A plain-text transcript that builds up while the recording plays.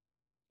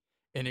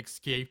an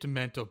escaped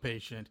mental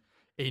patient,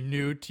 a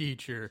new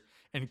teacher,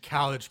 and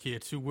college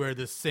kids who wear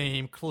the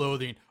same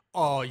clothing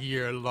all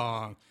year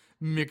long.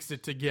 Mix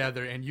it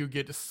together and you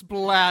get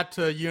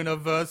Splatter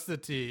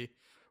University.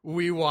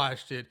 We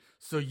watched it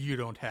so you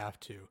don't have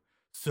to.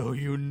 So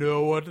you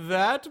know what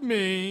that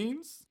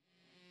means.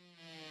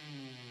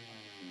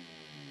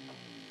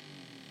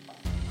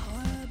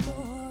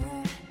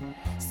 Horror,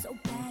 so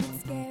bad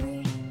and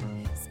scary.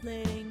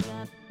 Splitting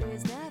up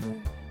is never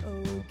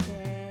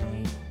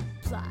okay.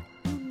 Plot,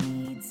 who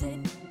needs it?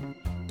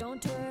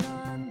 Don't turn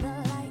on the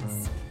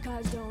lights.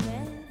 Cars don't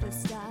ever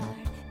start,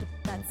 but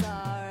that's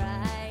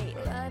alright.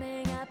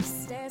 Running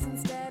upstairs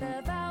instead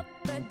of out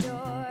the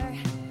door.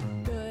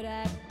 Good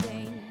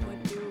acting,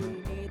 what do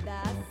we need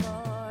that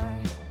for?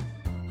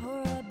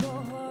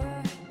 Horrible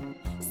horror,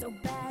 so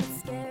bad and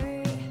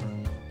scary.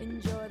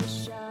 Enjoy the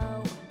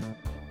show,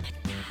 but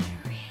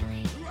not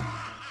really.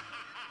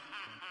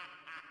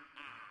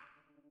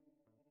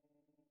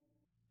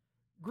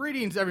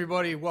 Greetings,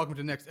 everybody. Welcome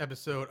to the next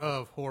episode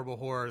of Horrible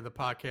Horror, the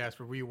podcast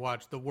where we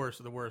watch the worst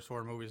of the worst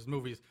horror movies.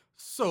 Movies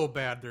so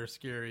bad they're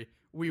scary.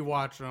 We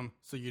watch them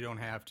so you don't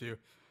have to.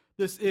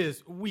 This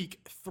is week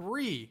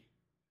 3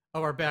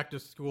 of our Back to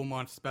School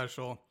Month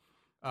special.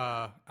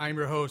 I'm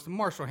your host,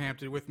 Marshall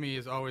Hampton. With me,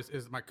 as always,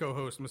 is my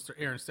co-host, Mr.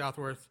 Aaron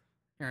Southworth.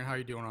 Aaron, how are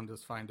you doing on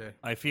this fine day?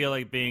 I feel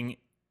like being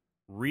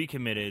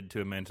recommitted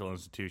to a mental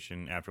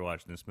institution after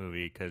watching this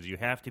movie because you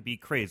have to be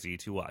crazy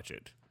to watch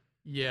it.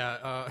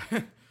 Yeah,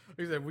 like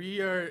I said,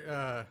 we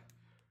are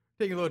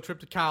taking a little trip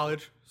to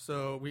college.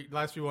 So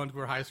last few ones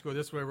were high school.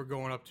 This way we're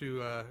going up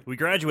to We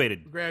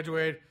graduated.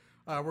 graduate.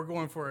 We're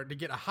going to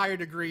get a higher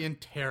degree in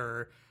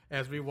terror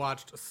as we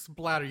watched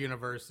Splatter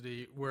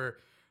University, where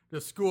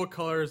the school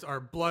colors are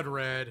blood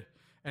red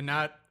and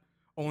not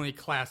only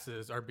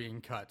classes are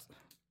being cut.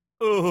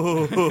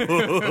 Oh.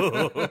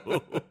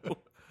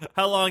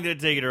 How long did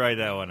it take you to write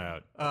that one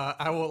out?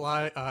 I won't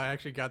lie, I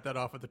actually got that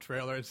off of the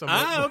trailer. And some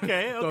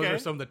okay. Those are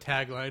some of the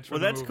taglines from Well,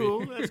 the that's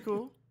movie. cool. That's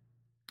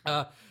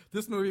cool.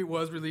 This movie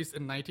was released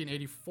in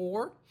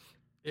 1984.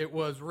 It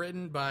was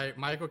written by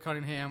Michael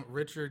Cunningham,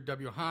 Richard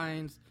W.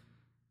 Haynes,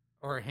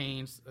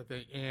 I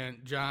think,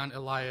 and John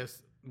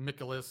Elias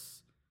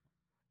Michaelis,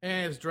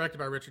 and it's directed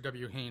by Richard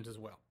W. Haynes as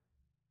well.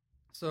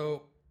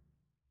 So,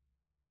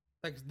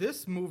 like,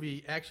 this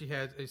movie actually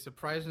has a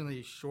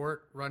surprisingly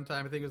short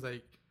runtime. I think it was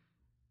like,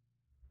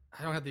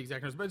 I don't have the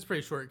exact numbers, but it's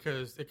pretty short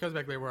because it comes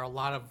back later where a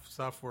lot of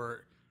stuff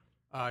where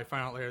I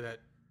find out later that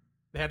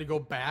they had to go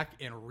back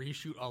and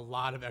reshoot a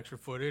lot of extra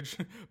footage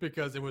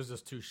because it was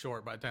just too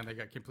short by the time they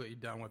got completely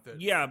done with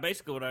it. Yeah,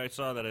 basically what I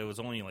saw that it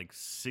was only like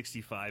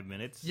 65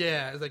 minutes.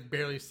 Yeah, it was like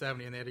barely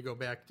 70, and they had to go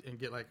back and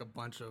get like a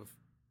bunch of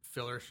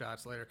filler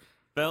shots later.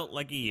 Felt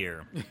like a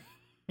year.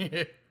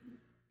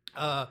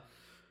 As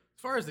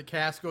far as the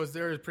cast goes,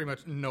 there is pretty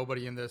much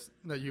nobody in this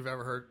that you've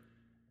ever heard.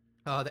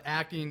 The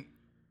acting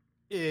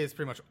is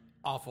pretty much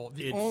awful.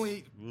 The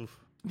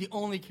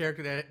only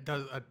character that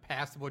does a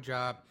passable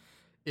job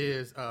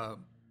is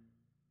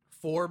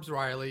Forbes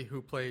Riley,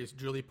 who plays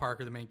Julie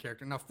Parker, the main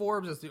character. Now,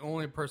 Forbes is the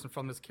only person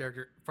from this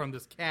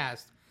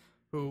cast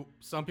who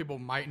some people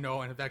might know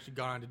and have actually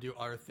gone on to do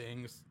other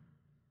things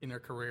in their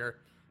career.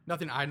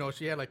 Nothing I know.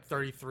 She had like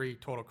 33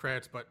 total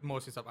credits, but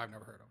most of the stuff I've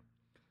never heard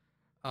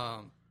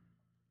of.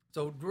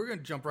 So we're going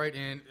to jump right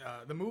in.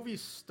 The movie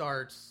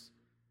starts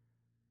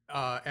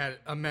at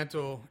a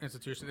mental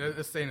institution, a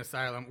insane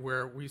asylum,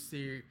 where we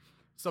see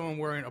someone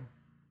wearing a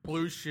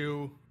blue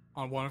shoe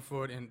on one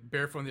foot and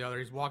barefoot on the other.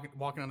 He's walking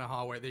on the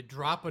hallway. They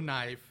drop a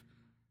knife,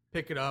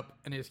 pick it up,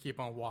 and they just keep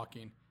on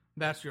walking.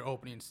 That's your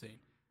opening scene.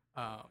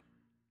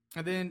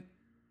 And then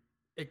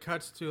it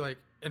cuts to like,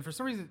 and for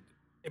some reason,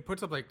 it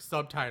puts up like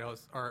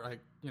subtitles or like,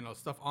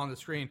 stuff on the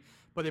screen,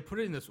 but they put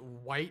it in this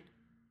white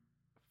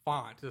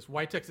font, this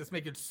white text that's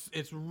making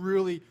it's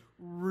really,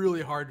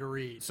 really hard to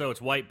read. So it's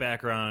white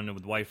background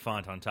with white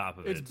font on top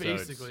of it. It's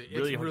basically, it's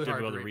really, hard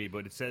difficult to read,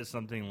 but it says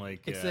something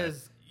like it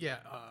says,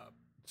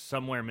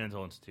 somewhere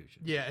mental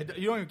institution. Yeah,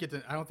 you don't even get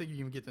I don't think you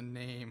even get the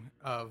name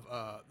of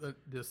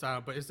the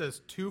asylum, but it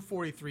says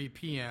 2:43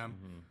 p.m.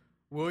 Mm-hmm.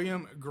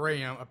 William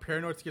Graham, a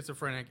paranoid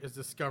schizophrenic, is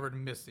discovered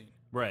missing.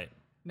 Right.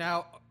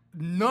 Now,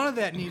 none of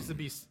that needs to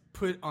be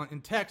put in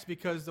text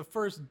because the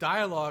first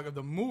dialogue of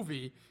the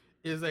movie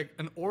is like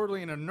an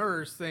orderly and a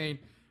nurse saying,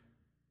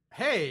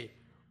 "Hey,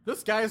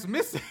 this guy's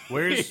missing.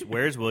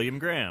 Where's William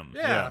Graham?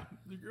 Yeah.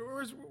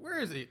 Where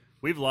is he?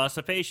 We've lost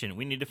a patient.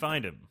 We need to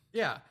find him."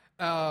 Yeah.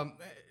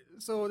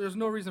 So there's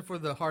no reason for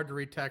the hard to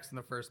read text in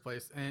the first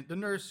place. And the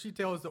nurse, she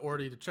tells the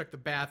orderly to check the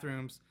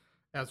bathrooms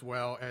as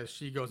well as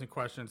she goes and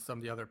questions some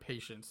of the other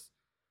patients.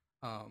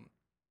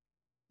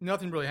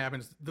 Nothing really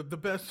happens. The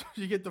best,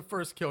 you get the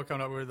first kill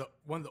coming up where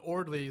one of the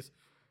orderlies,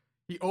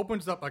 he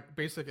opens up like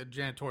basically a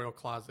janitorial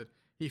closet.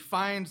 he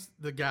finds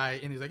the guy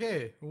and he's like,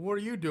 "Hey, what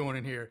are you doing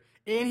in here?"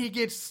 And he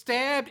gets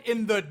stabbed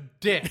in the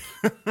dick.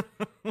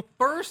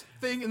 First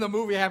thing in the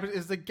movie happens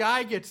is the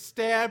guy gets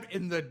stabbed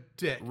in the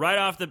dick. Right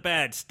off the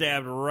bat,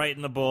 stabbed right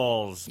in the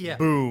balls. Yeah.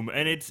 Boom.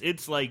 And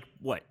it's like,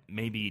 what,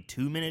 maybe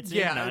 2 minutes in?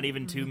 Yeah, Not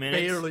even 2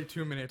 minutes? Barely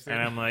 2 minutes in.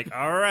 And I'm like,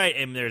 all right.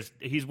 And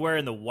he's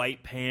wearing the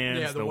white pants.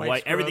 Yeah, the the white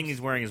white everything scrubs.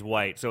 he's wearing is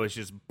white. So it's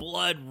just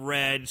blood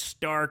red,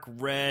 stark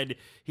red.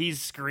 He's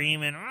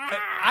screaming.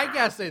 I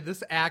gotta say,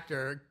 this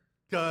actor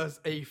does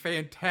a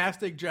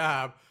fantastic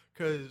job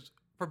because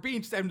for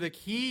being stabbed in the dick,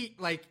 he,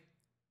 like,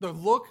 the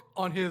look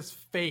on his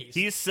face.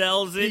 He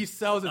sells it. He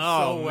sells it Oh,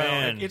 so well.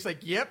 man. Like, it's like,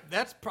 yep,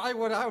 that's probably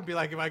what I would be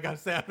like if I got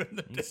stabbed in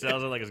the He dick.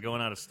 sells it like it's going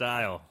out of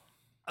style.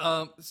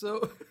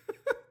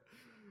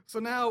 So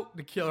now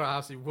the killer,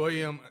 obviously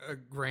William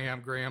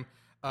Graham,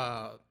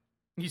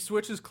 he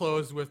switches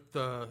clothes with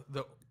the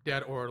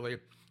dead orderly,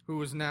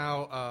 who is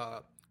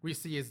now we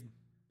see is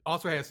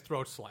also has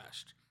throat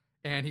slashed,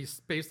 and he's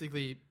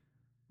basically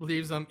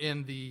leaves them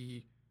in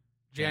the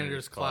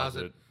janitor's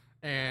closet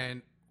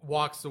and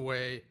walks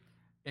away.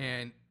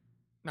 And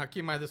now keep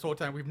in mind, this whole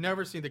time we've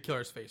never seen the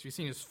killer's face. We've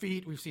seen his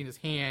feet, we've seen his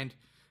hand,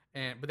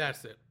 but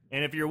that's it.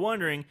 And if you're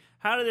wondering,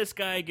 how did this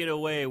guy get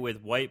away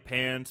with white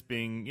pants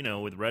being,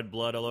 with red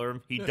blood all over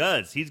him? He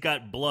does. He's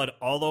got blood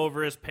all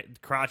over his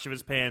crotch of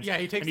his pants. Yeah,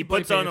 he takes and he the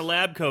bloody puts on a pants.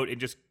 lab coat and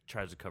just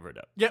tries to cover it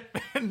up. Yep,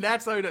 and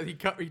that's how he does.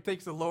 He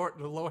takes the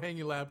low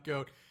hanging lab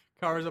coat,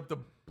 covers up the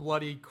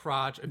bloody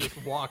crotch, and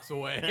just walks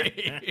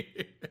away.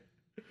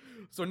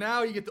 So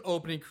now you get the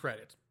opening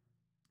credits,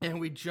 and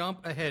we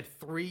jump ahead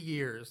 3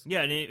 years,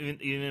 Yeah, and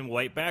even in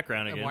white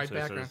background again. white so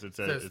background. It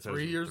Says says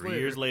 3 years 3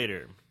 years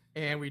later.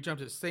 and we jump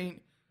to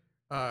St.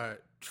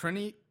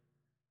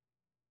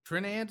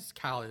 Trinidad's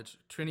College.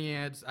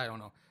 Trinidad's, I don't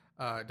know.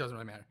 It doesn't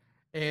really matter.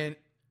 And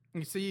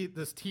you see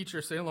this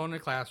teacher sitting alone in the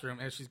classroom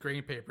as she's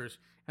grading papers,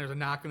 and there's a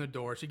knock on the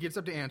door. She gets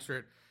up to answer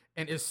it,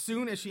 and as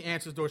soon as she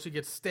answers the door, she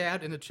gets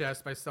stabbed in the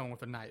chest by someone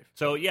with a knife.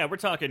 So, yeah, we're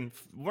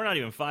not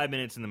even 5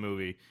 minutes in the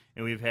movie,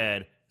 and we've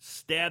had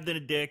stabbed in a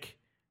dick,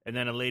 and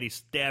then a lady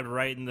stabbed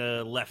right in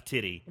the left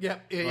titty. Yeah,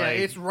 Like,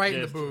 it's right in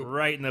the just boob.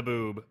 Right in the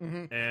boob.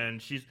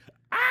 And she's,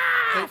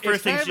 It's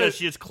First thing kind she of does,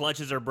 she just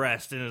clutches her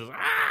breast and is,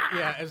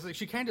 Yeah, it's like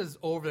she kind of is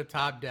over the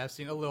top death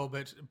scene a little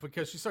bit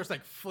because she starts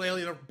like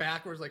flailing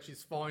backwards like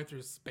she's falling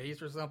through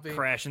space or something.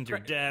 crashing through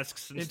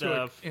desks and into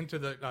stuff. into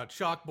the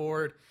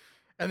chalkboard,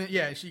 and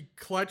then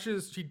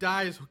she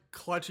dies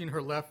clutching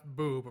her left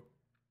boob,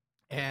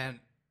 and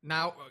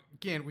now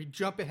again we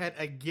jump ahead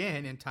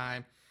again in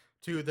time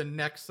to the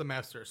next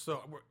semester.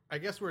 So I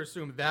guess we're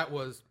assuming that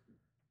was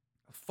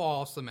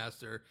fall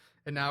semester,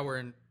 and now we're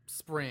in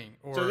spring.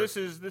 Or So this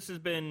has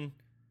been.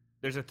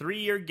 There's a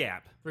 3-year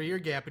gap, 3-year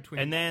gap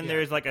between, and then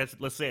there's like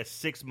let's say a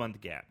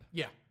 6-month gap.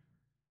 yeah.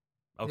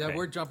 Okay. Yeah,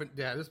 we're jumping.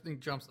 Yeah, this thing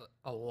jumps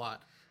a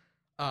lot.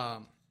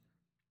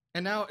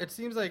 And now it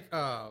seems like,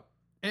 and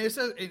it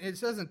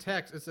says in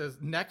text, it says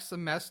next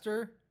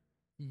semester,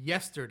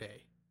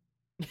 yesterday,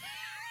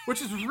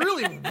 which is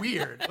really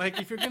weird. Like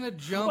if you're gonna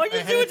jump, Why'd you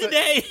ahead, do it it's like-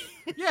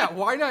 today? yeah,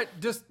 why not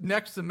just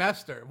next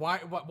semester?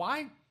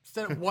 Why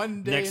set it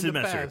one day Next in the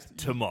semester, past?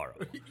 tomorrow.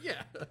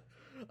 Yeah,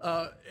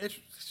 I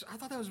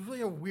thought that was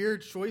really a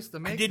weird choice to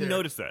make. I didn't there.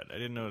 notice that.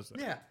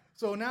 Yeah.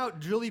 So now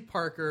Julie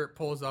Parker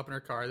pulls up in her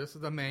car. This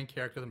is the main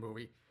character of the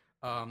movie.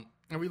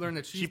 And we learn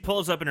that She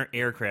pulls up in her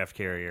aircraft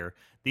carrier.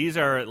 These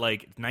are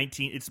like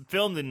 19. It's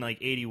filmed in like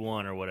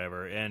 81 or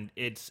whatever, and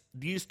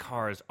these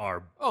cars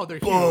are they're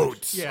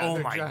boats. huge. Yeah, oh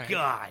they're my giant.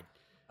 god!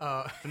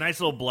 It's a nice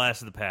little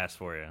blast of the past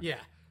for you. Yeah.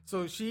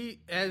 So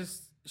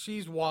as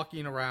she's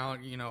walking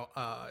around,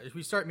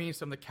 we start meeting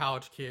some of the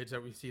college kids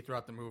that we see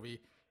throughout the movie,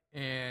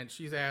 and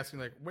she's asking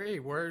like, "Wait,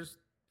 where's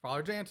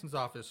Father Jansen's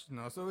office?"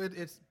 So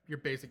it's your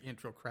basic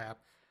intro crap.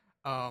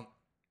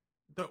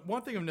 The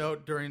one thing of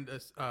note during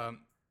this,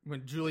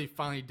 when Julie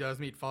finally does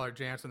meet Father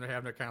Jansen, they're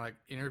having a kind of like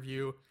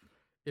interview,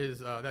 is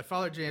that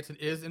Father Jansen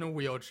is in a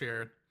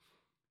wheelchair.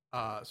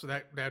 So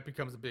that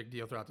becomes a big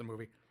deal throughout the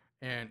movie.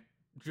 And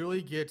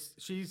Julie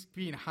she's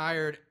being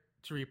hired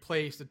to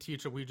replace the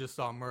teacher we just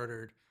saw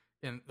murdered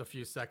in a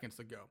few seconds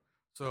ago.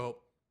 So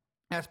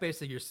that's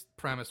basically your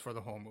premise for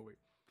the whole movie.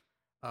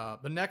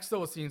 The next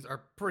couple scenes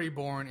are pretty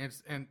boring,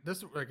 and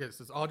this, I guess,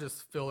 is all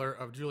just filler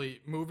of Julie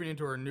moving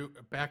into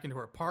back into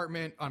her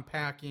apartment,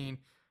 unpacking.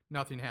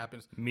 Nothing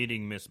happens.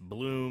 Meeting Miss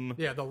Bloom.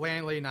 Yeah, the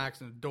landlady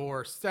knocks on the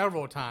door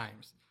several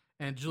times,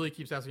 and Julie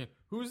keeps asking,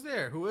 "Who's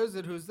there? Who is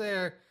it? Who's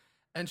there?"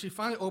 And she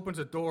finally opens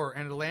the door,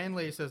 and the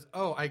landlady says,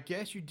 "Oh, I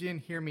guess you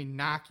didn't hear me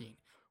knocking."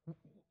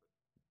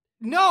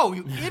 No,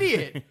 you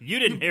idiot! You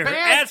didn't hear her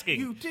bad- asking.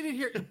 You didn't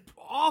hear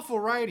awful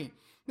writing.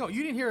 No,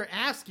 you didn't hear her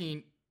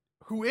asking,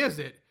 "Who is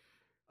it?"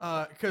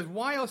 Because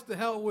why else the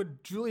hell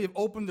would Julie have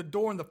opened the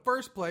door in the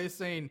first place,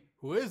 saying,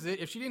 "Who is it?"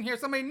 if she didn't hear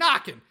somebody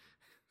knocking?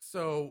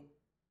 So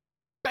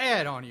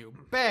bad on you,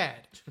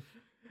 bad.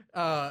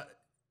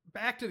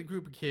 Back to the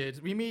group of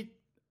kids. We meet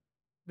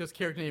this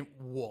character named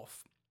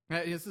Wolf.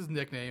 This is his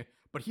nickname,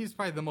 but he's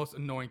probably the most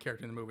annoying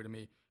character in the movie to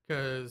me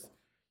because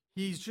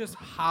he's just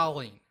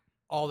howling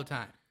all the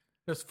time.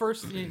 This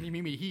first scene you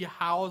meet, he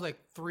howls like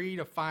 3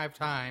 to 5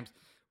 times,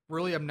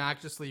 really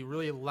obnoxiously,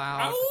 really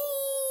loud.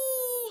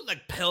 Ow!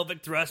 Like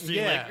pelvic thrusting.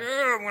 Yeah. Like,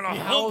 I'm gonna He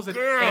howls help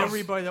at girls.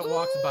 everybody that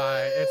walks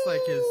by. It's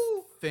like his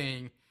Ooh.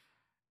 thing.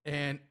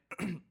 And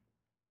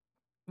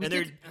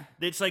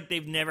it's like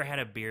they've never had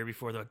a beer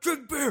before. They're like,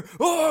 drink beer,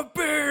 oh,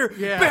 beer,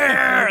 Yeah.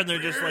 beer, and they're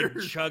just like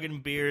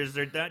chugging beers.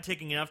 They're not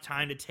taking enough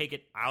time to take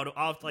it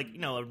off, like,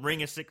 a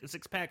ring, a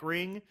six-pack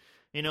ring.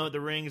 The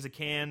rings, the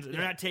cans.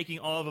 They're not taking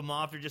all of them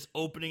off. They're just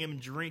opening them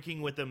and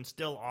drinking with them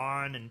still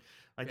on, and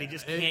like they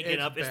just can't get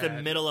up. It's the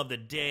bad. middle of the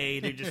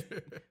day. They're just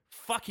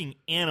fucking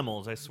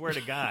animals. I swear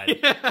to God.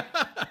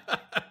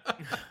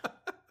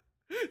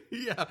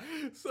 Yeah.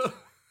 So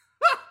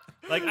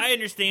Like, I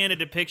understand a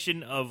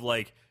depiction of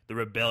like the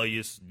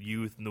rebellious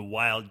youth and the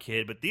wild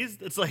kid, but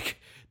it's like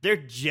they're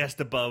just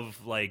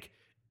above like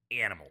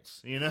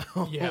animals, yeah,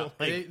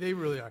 like, they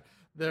really are.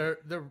 They're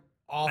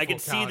awful. I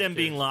could see college them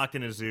being kids. locked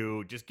in a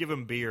zoo. Just give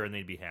them beer and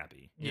they'd be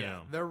happy. You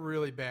know? They're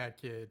really bad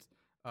kids.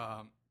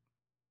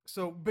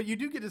 But you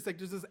do get this, like,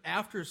 there's this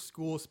after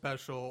school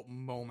special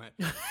moment.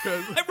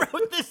 I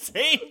wrote the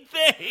same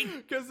thing.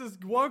 Because this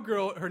one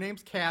girl, her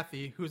name's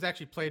Kathy, who's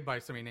actually played by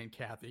somebody named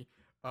Kathy.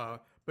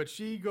 But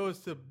she goes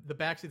to the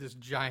backseat of this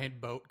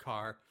giant boat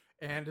car,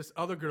 and this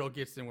other girl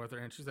gets in with her,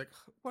 and she's like,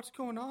 "What's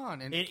going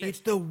on?" And It's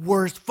the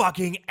worst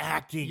fucking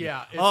acting.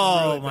 Yeah, it's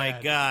oh really my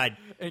bad. God.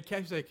 And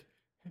Kathy's like,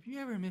 "Have you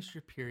ever missed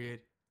your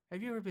period?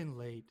 Have you ever been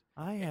late?"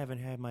 I haven't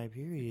had my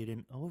period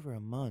in over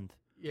a month.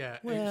 Yeah,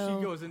 and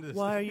she goes into this.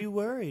 why are you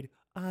worried?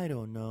 I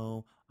don't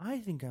know. I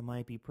think I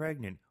might be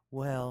pregnant.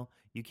 Well,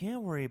 you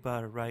can't worry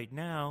about it right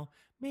now.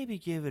 Maybe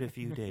give it a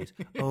few days.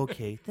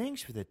 Okay,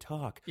 thanks for the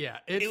talk. Yeah,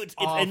 it's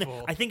and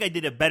awful. I think I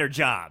did a better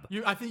job.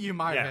 I think you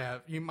might Yeah.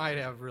 have. You might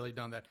have really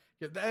done that.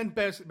 Yeah, and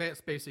that's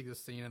basically the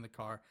scene in the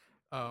car.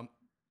 But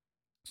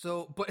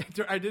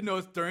I did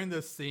notice during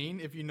this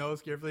scene, if you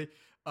notice carefully,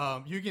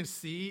 you can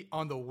see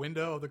on the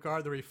window of the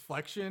car the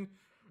reflection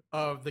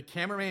of the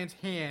cameraman's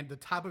hand, the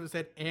top of his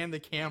head, and the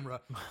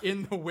camera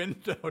in the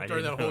window during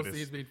didn't that whole notice.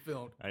 scene being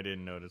filmed. I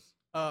didn't notice.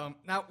 Now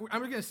I'm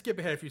going to skip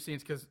ahead a few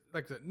scenes because,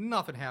 like I said,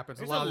 nothing happens.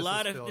 There's a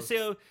lot of this is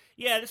filled. so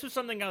yeah, this was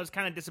something that was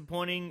kind of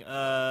disappointing.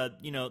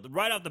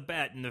 Right off the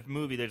bat in the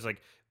movie, there's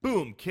like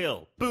boom,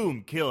 kill,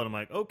 and I'm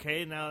like,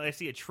 okay, now I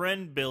see a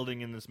trend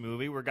building in this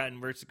movie. We're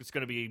gonna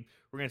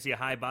see a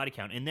high body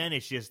count, and then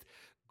it's just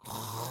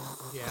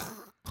Yeah,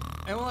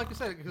 and well, like I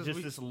said, because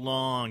this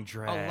long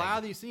drag. a lot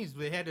of these scenes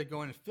they had to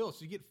go in and fill,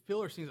 so you get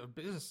filler scenes of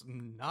just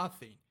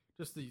nothing,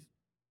 just these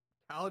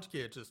college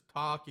kids just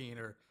talking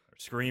or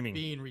Screaming,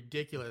 being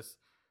ridiculous.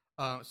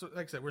 So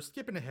like I said, we're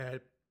skipping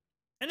ahead.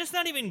 and it's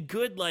not even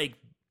good like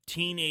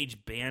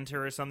teenage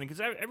banter or something,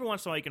 because every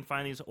once in a while you can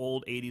find these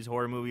old 80s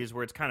horror movies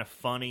where it's kind of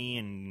funny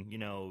and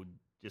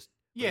just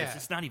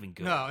it's not even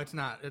good. No, it's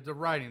not. The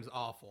writing's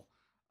awful.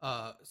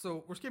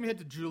 So we're skipping ahead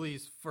to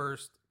Julie's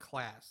first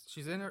class.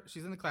 She's in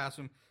the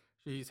classroom.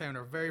 She's having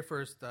her very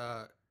first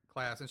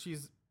class, and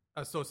she's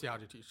a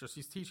sociology teacher.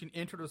 She's teaching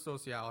intro to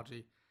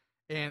sociology,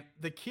 and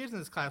the kids in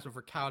this classroom,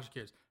 for college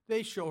kids,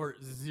 they show her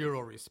zero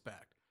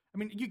respect. I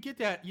mean, you get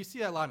that. You see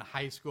that a lot in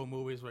high school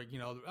movies, where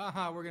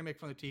we're gonna make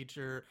fun of the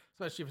teacher,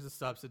 especially if it's a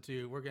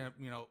substitute. We're gonna,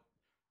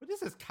 but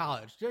this is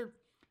college.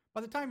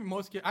 By the time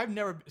most kids, I've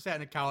never sat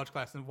in a college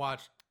class and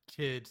watched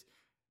kids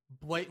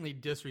blatantly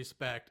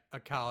disrespect a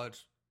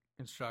college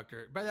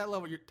instructor. By that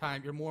level of your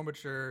time, you're more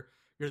mature.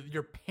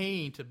 You're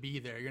paying to be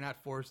there. You're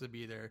not forced to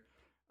be there.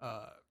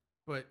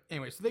 But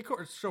anyway, so they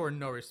show her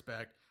no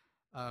respect.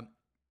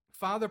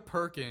 Father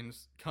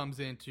Perkins comes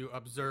in to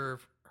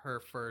observe her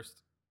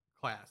first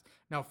class.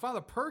 Now,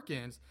 Father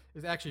Perkins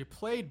is actually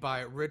played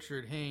by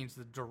Richard Haynes,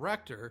 the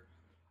director,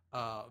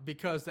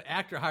 because the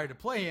actor hired to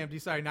play him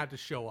decided not to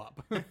show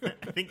up.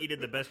 I think he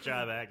did the best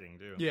job acting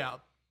too. Yeah.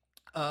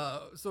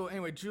 So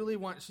anyway, Julie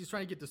she's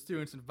trying to get the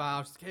students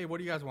involved. She's like, hey, what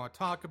do you guys want to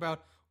talk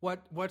about?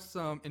 What's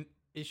some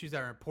issues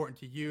that are important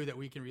to you that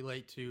we can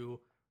relate to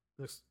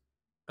this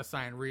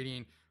assigned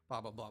reading? Blah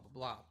blah blah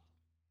blah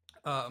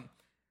blah.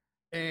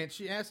 And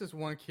she asked this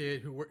one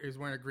kid who is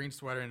wearing a green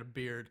sweater and a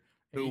beard,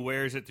 Who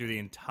wears it through the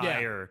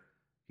entire?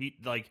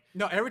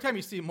 No, every time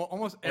you see him,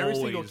 almost every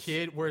single Always.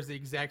 kid wears the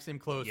exact same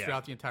clothes Yeah.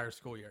 throughout the entire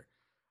school year.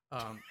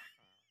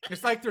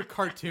 It's like they're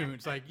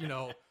cartoons, like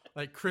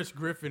like Chris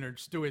Griffin or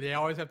Stewie. They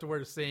always have to wear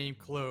the same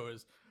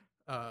clothes.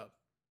 But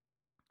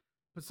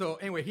so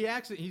anyway,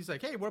 he's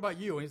like, hey, what about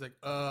you? And he's like,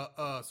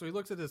 So he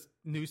looks at this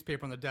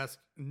newspaper on the desk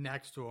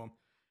next to him,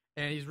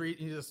 and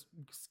he just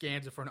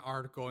scans it for an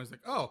article, and he's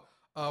like, oh,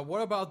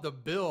 what about the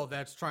bill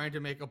that's trying to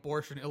make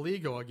abortion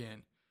illegal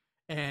again?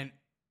 And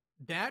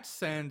that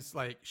sends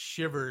like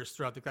shivers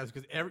throughout the class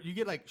because you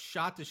get like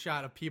shot to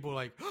shot of people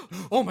like,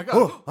 oh my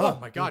god, oh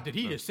my god, did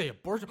he just say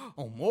abortion?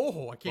 Oh,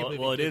 moho, I can't believe.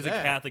 Well, he it did is a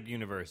that. Catholic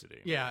university.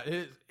 Yeah, it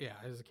is. Yeah,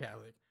 it is a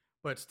Catholic,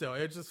 but still,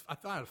 I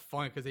thought it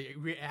funny because they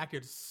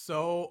reacted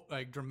so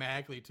like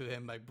dramatically to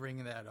him like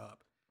bringing that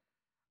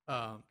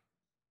up.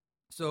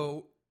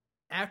 So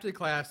after the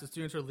class, the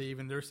students are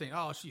leaving. They're saying,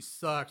 "Oh, she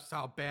sucks.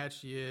 How bad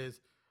she is,"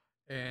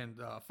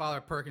 And Father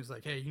Perkins is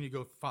like, hey, you need to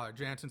go to Father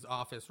Jansen's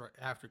office right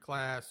after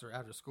class or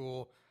after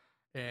school.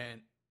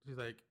 And she's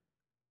like,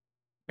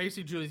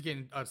 basically, Julie's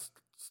getting a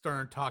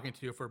stern talking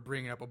to you for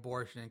bringing up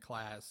abortion in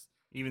class.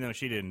 Even though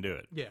she didn't do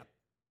it. Yeah.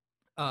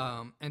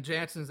 And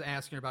Jansen's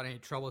asking her about any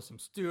troublesome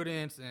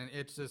students, and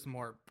it's just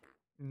more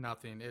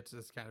nothing. It's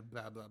just kind of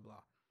blah, blah,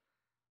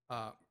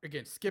 blah.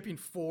 Again, skipping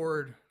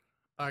forward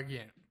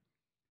again.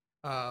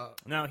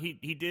 Now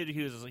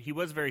he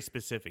was very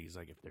specific. He's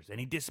like, if there's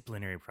any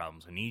disciplinary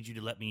problems, I need you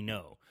to let me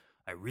know.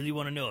 I really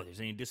want to know if there's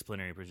any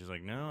disciplinary problems. She's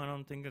like, no, I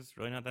don't think it's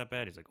really not that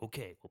bad. He's like,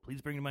 okay, well,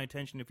 please bring it to my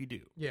attention if you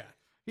do. Yeah.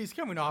 He's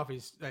coming off,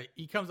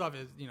 he comes off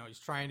as, he's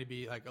trying to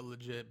be like a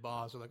legit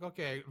boss. Or like,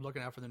 okay,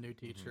 looking out for the new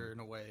teacher in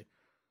a way.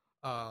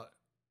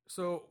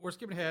 So we're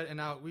skipping ahead, and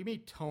now we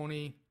meet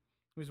Tony,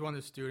 who's one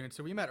of the students.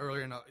 So we met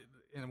earlier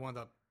in one of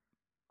the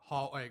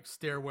hall,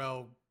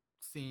 stairwell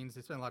scenes.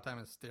 They spend a lot of time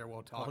in the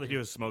stairwell talking. All they do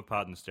is smoke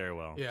pot in the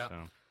stairwell. Yeah.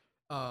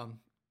 So.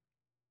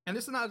 And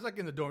this is not like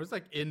in the dorm. It's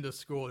like in the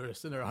school. They're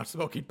just sitting there on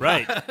smoking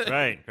pot.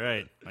 Right.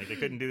 Like they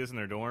couldn't do this in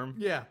their dorm.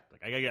 Yeah.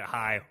 Like I gotta get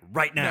high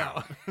right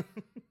now.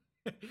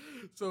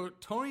 So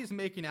Tony's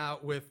making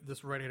out with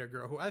this redheaded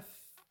girl who I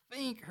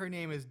think her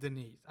name is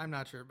Denise. I'm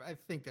not sure, but I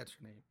think that's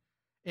her name.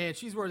 And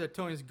she's worried that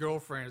Tony's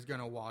girlfriend is going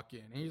to walk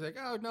in. And he's like,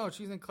 oh, no,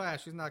 she's in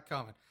class. She's not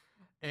coming.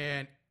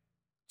 And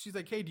she's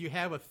like, hey, do you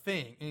have a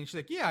thing? And she's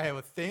like, yeah, I have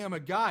a thing. I'm a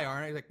guy,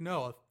 aren't I? He's like,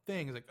 no, a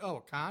thing. He's like, oh,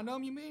 a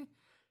condom, you mean?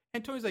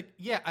 And Tony's like,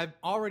 yeah, I'm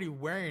already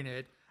wearing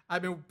it.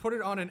 I've been put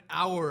it on an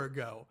hour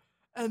ago.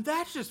 And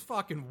that's just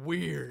fucking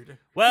weird.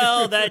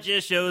 Well, that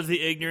just shows the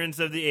ignorance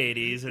of the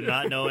 80s and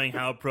not knowing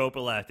how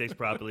prophylactics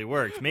properly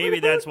works. Maybe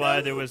that's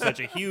why there was such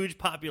a huge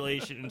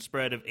population and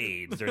spread of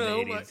AIDS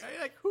during the 80s.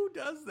 Like, who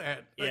does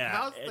that? Like,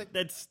 Yeah,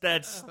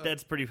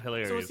 that's pretty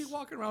hilarious. So is he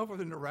walking around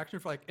with an erection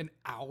for like an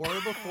hour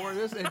before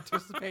this,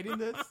 anticipating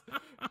this?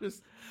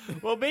 Just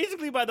Well,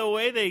 basically, by the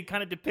way they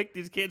kind of depict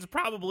these kids,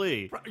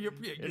 probably. that's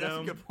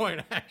a good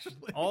point,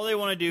 actually. All they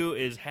want to do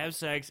is have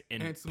sex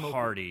and smoke,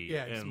 party.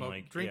 Yeah, and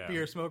smoke, drink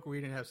beer, smoke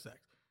weed, and have sex.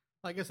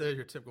 I guess that is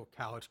your typical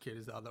college kid,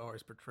 is how they're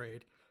always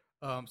portrayed.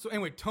 So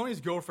anyway,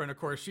 Tony's girlfriend, of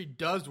course, she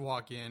does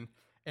walk in,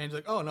 and she's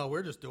like, "Oh no,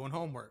 we're just doing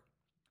homework."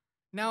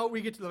 Now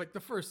we get to the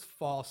first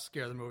false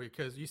scare of the movie,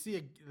 because you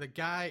see the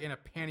guy in a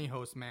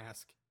pantyhose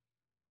mask,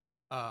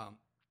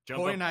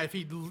 holding a knife.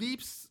 He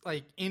leaps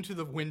into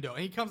the window,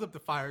 and he comes up the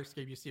fire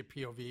escape. You see a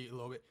POV a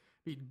little bit.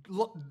 He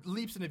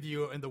leaps into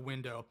view in the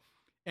window,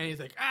 and he's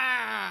like,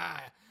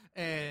 ah,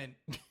 and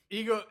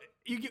it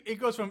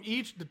goes from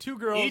the two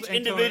girls, each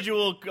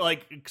individual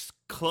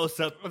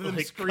close up of them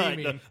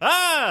screaming,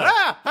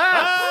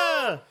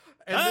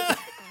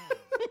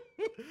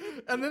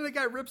 and then the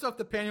guy rips off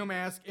the pantyhose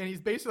mask, and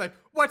he's basically like,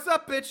 "What's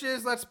up,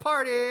 bitches? Let's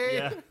party!"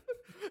 Yeah.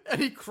 And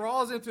he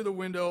crawls in through the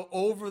window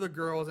over the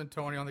girls and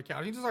Tony on the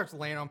couch. He just starts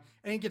laying them,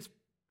 and he gets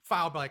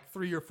fouled by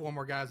 3 or 4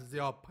 more guys as they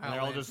all pile in.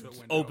 They're all just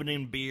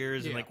opening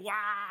beers and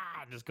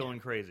just going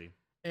crazy.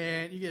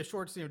 And you get a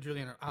short scene of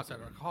Julian outside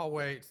the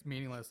hallway. It's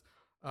meaningless.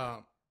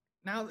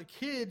 Now the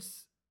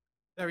kids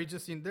that we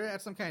just seen, they're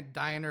at some kind of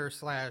diner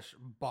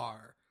 /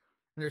 bar.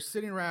 And they're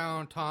sitting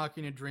around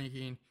talking and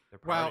drinking. They're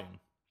partying. Wow,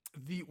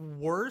 the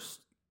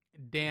worst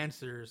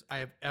dancers I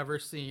have ever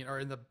seen are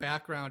in the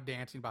background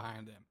dancing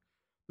behind them.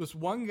 This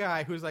one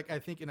guy who's I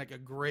think in a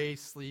gray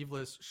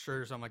sleeveless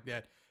shirt or something like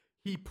that,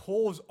 he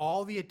pulls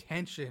all the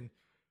attention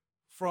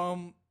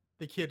from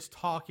the kids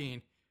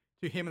talking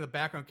to him in the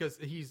background because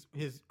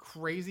his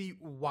crazy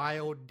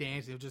wild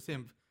dancing. It's just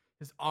him,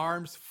 his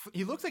arms.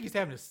 He looks like he's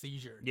having a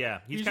seizure.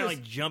 Yeah, he's kind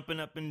of jumping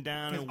up and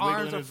down and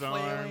wiggling his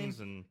arms,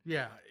 and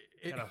yeah,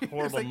 got a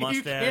horrible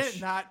mustache.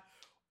 You can't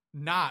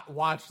not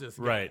watch this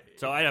guy. Right.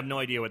 So I have no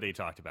idea what they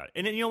talked about.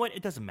 And then, you know what?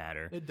 It doesn't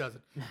matter. It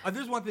doesn't.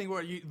 There's one thing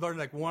where you learn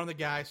one of the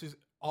guys who's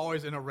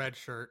always in a red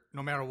shirt,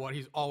 no matter what,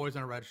 he's always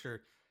in a red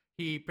shirt.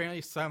 He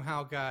apparently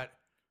somehow got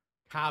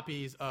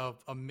copies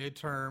of a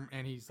midterm,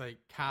 and he's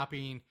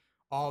copying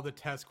all the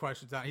test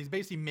questions out. He's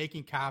basically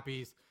making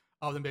copies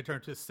of the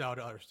midterm to sell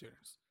to other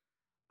students.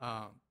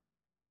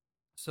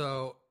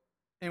 So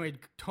anyway,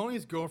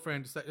 Tony's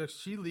girlfriend,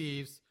 she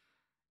leaves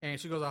and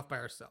she goes off by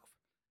herself.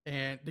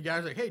 And the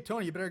guy's like, hey,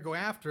 Tony, you better go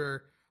after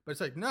her. But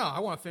it's like, no, I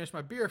want to finish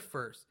my beer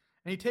first.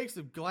 And he takes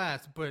the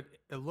glass, but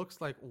it looks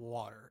like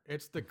water.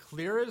 It's the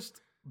clearest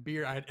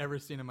beer I had ever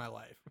seen in my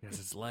life. Yes,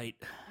 it's light.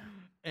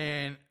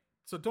 And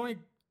so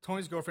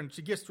Tony's girlfriend,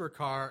 she gets to her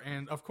car,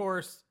 and of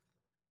course,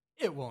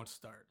 it won't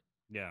start.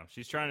 Yeah,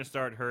 she's trying to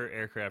start her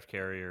aircraft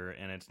carrier,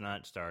 and it's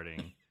not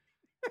starting.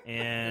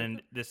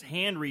 And this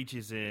hand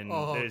reaches in.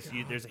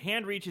 There's a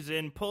hand reaches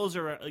in, pulls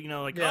her,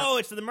 oh,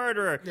 it's the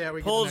murderer. Yeah,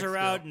 pulls her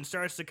out and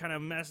starts to kind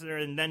of mess with her,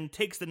 and then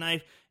takes the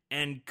knife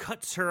and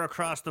cuts her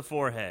across the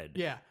forehead.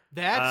 Yeah,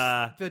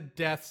 that's the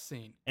death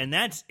scene. And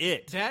that's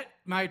it. That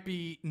might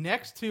be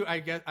next to, I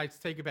guess, I'd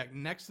take it back,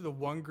 next to the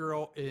one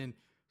girl in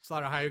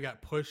Slaughter High who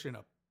got pushed in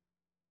a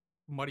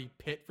muddy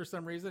pit for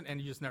some reason, and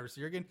you just never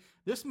see her again.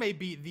 This may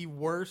be the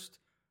worst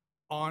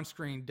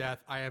on-screen death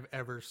I have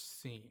ever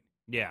seen.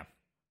 Yeah.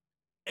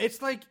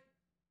 It's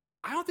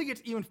I don't think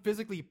it's even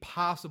physically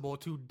possible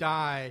to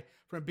die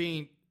from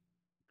being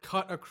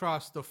cut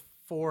across the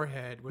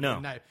forehead with a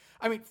knife.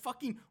 I mean,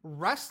 fucking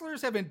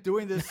wrestlers have been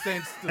doing this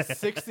since the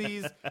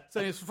 60s,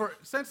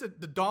 since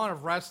the dawn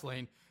of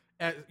wrestling,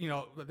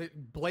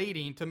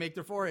 blading to make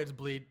their foreheads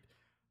bleed.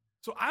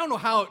 So I don't know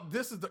how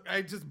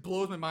it just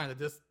blows my mind that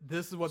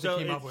this is what they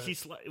came up with.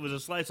 It was a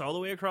slice all the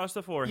way across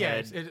the forehead.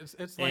 Yeah,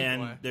 it's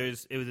and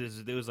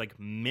there was like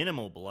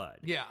minimal blood.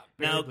 Yeah.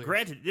 Now,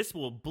 granted, this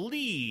will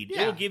bleed.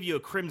 Yeah. It will give you a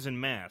crimson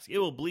mask. It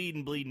will bleed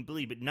and bleed and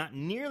bleed, but not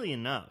nearly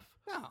enough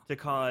to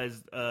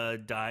cause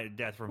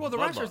death from. Well, the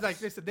blood wrestlers, loss.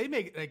 they said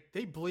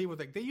they bleed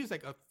with they use a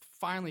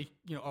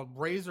a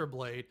razor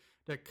blade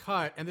to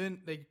cut, and then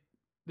they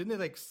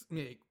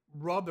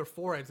rub their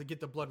foreheads to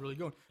get the blood really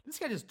going. This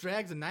guy just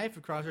drags a knife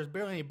across her. There's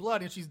barely any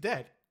blood, and she's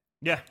dead.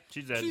 Yeah,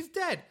 she's dead. She's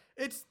dead.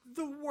 It's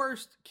the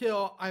worst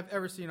kill I've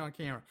ever seen on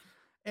camera.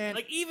 And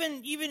like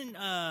even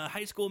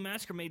High School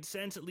Massacre made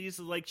sense. At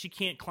least like she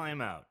can't climb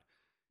out,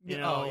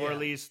 or at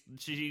least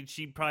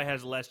she probably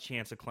has less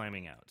chance of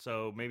climbing out.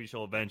 So maybe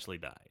she'll eventually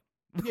die.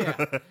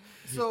 Yeah.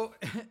 So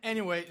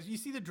anyway, you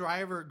see the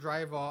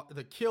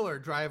killer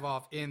drive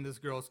off in this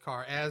girl's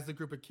car as the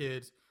group of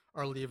kids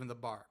are leaving the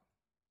bar.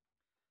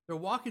 They're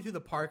walking through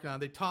the parking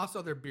lot. They toss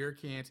all their beer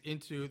cans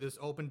into this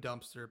open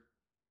dumpster.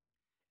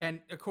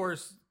 And, of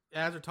course,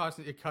 as they're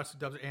tossing it, cuts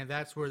the dumpster, and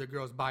that's where the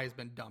girl's body has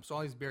been dumped. So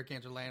all these beer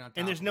cans are laying on top.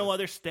 And there's no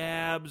other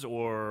stabs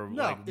or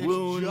it's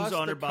wounds just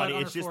on her the body. cut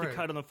on It's her just the forehead.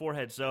 cut on the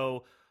forehead.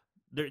 So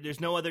there's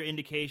no other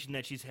indication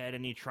that she's had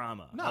any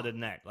trauma other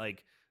than that.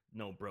 Like,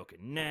 no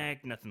broken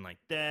neck, nothing like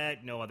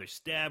that. No other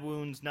stab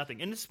wounds,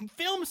 nothing. And this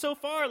film so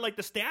far, like,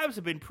 the stabs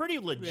have been pretty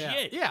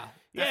legit.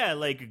 Yeah.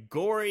 Like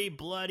gory,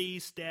 bloody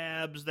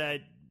stabs that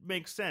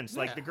makes sense.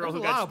 Like the girl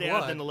there's who a lot got of stabbed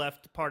blood. in the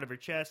left part of her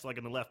chest, like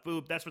in the left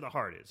boob, that's where the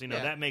heart is.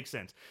 That makes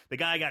sense. The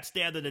guy got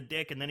stabbed in the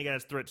dick, and then he got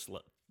his throat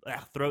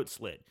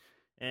slit.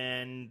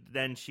 And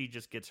then she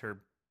just gets her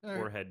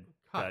forehead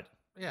cut.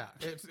 Yeah,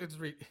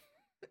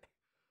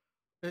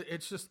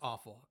 it's just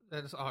awful.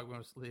 That's all I'm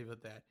going to leave it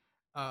at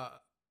that.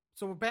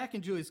 So we're back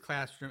in Julie's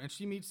classroom, and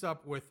she meets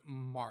up with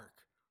Mark,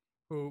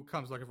 who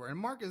comes looking for her. And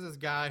Mark is this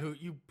guy who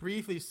you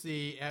briefly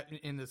see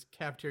in this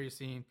cafeteria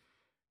scene,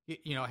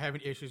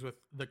 having issues with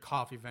the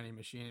coffee vending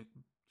machine.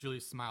 Julie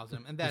smiles at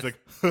him, and that's He's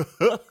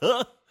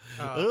like,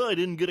 I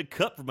didn't get a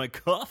cup for my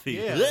coffee.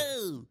 Yeah.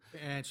 Whoa.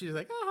 And she's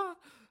like,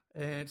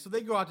 and so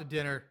they go out to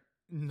dinner.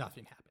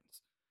 Nothing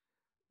happens.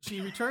 She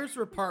returns to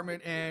her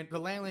apartment, and the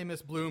landlady,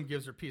 Miss Bloom,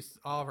 gives her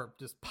all of her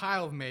this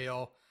pile of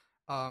mail.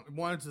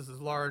 One is this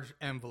large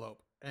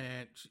envelope,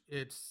 and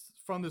it's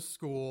from the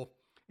school.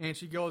 And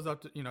she goes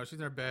up to, she's in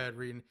her bed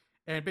reading,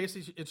 and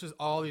basically it's just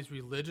all these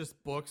religious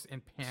books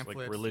and pamphlets.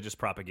 Like religious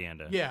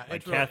propaganda. Yeah,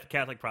 like it's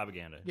Catholic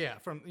propaganda. Yeah,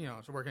 from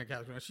she's working at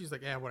Catholic school. She's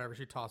like, whatever.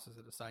 She tosses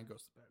it aside and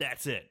goes to bed.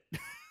 That's it.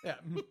 Yeah.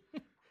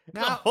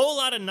 There's a whole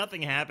lot of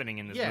nothing happening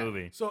in this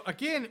movie. So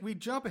again, we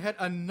jump ahead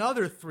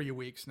another 3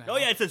 weeks now. Oh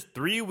yeah, it says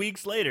 3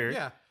 weeks later.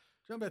 Yeah,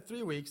 jump ahead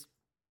 3 weeks.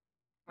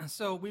 And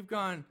so we've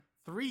gone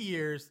 3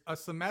 years, a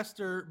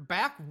semester,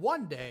 back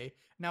one day,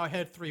 now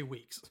ahead 3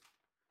 weeks.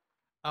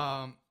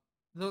 So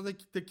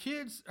the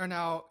kids are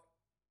now,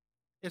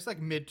 it's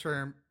like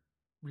midterm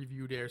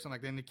review day or something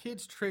like that. And the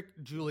kids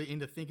tricked Julie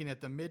into thinking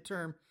that the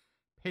midterm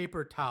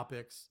paper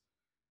topics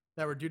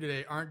that were due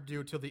today aren't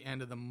due till the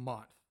end of the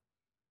month.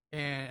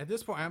 And at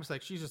this point, I'm just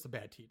like, she's just a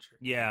bad teacher.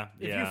 Yeah.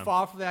 If you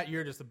fall for that,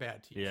 you're just a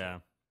bad teacher. Yeah.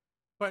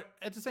 But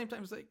at the same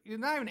time, it's like, you're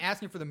not even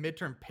asking for the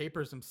midterm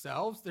papers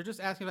themselves. They're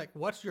just asking, like,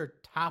 what's your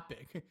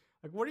topic?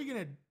 Like, what are you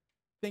going to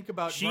think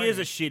about? She writing? is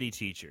a shitty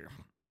teacher.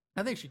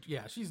 I think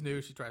she's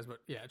new. She tries, but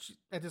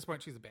at this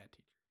point, she's a bad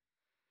teacher.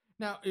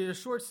 Now, a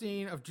short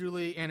scene of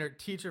Julie and her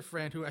teacher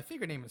friend, who I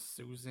think her name is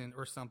Susan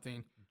or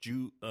something.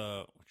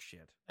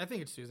 Shit. I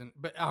think it's Susan,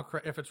 but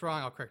if it's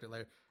wrong, I'll correct it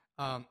later.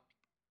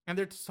 And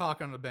they're just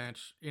talking on the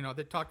bench.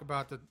 They talk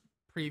about the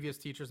previous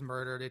teacher's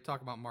murder. They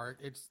talk about Mark.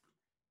 It's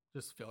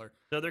just filler.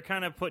 So they're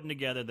kind of putting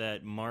together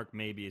that Mark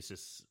maybe is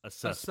just a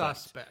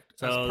suspect.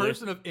 So a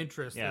person of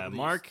interest. Yeah, at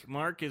least.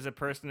 Mark is a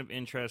person of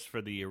interest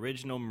for the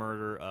original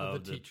murder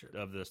of the teacher.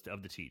 Of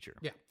the teacher.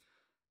 Yeah.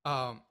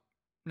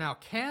 Now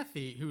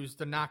Kathy, who's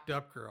the knocked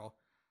up girl,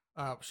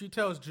 she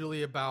tells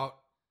Julie about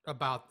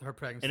her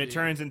pregnancy, and it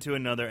turns into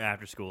another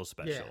after school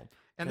special. Yeah.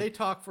 And they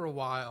talk for a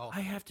while. I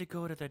have to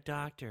go to the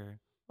doctor.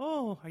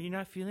 Oh, are you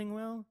not feeling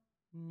well?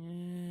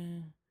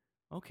 Yeah.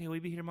 Okay, will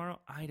you be here tomorrow?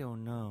 I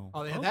don't know.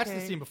 Oh, yeah, okay. that's the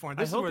scene before. And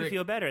this I hope is where you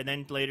feel better. And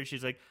then later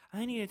she's like,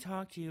 I need to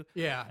talk to you.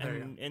 Yeah,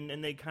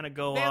 and they kind of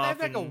go they off. have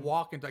like a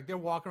walk and like they're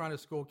walking around the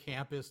school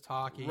campus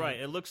talking. Right.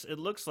 It looks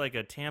like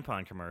a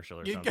tampon commercial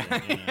or something.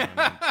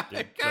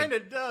 It kind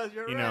of does.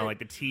 You're right. Like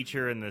the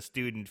teacher and the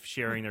student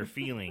sharing their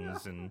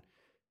feelings and.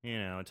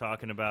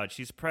 Talking about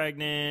she's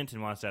pregnant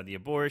and wants to have the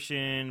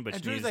abortion, but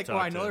and she Drew's needs like, to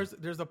talk I know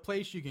there's a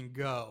place you can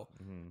go,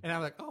 and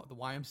I'm like, oh, the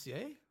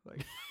YMCA,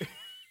 like,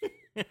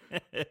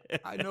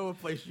 I know a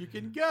place you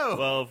can go.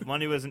 Well, if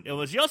money wasn't,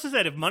 she also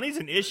said if money's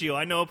an issue,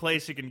 I know a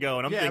place you can go,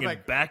 and I'm thinking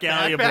like, back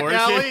alley back abortion.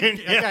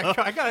 alley? You know?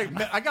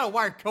 I got a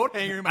wire coat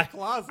hanger in my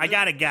closet. I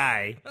got a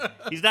guy.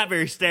 He's not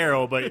very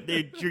sterile, but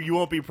you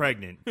won't be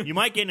pregnant. You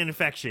might get an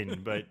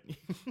infection, but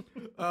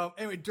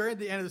anyway, during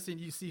the end of the scene,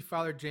 you see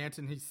Father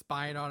Jansen. He's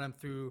spying on him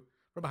from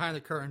behind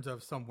the curtains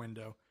of some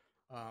window,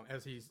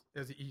 as he's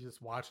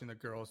just watching the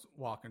girls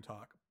walk and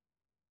talk.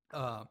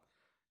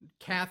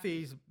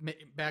 Kathy's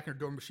back in her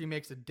dorm. She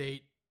makes a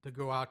date to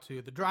go out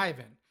to the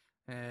drive-in,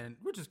 and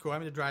which is cool. I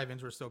mean, the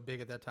drive-ins were so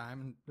big at that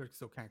time, and they're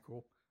still kind of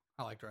cool.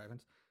 I like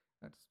drive-ins.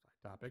 That's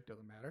my topic.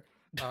 Doesn't matter.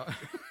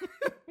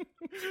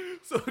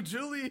 So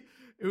Julie,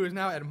 who is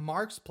now at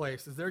Mark's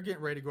place, is they're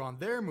getting ready to go on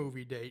their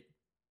movie date.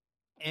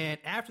 And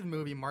after the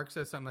movie, Mark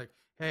says something like,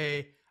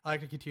 "Hey, I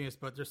like to continue this,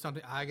 but there's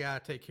something I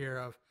gotta take care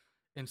of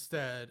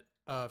instead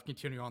of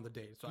continuing on the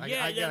date. So I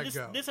gotta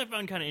go." This I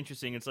found kind of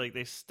interesting. It's like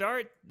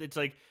it's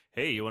like,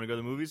 hey, you want to go to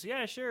the movies?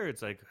 Yeah, sure.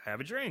 It's like, have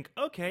a drink.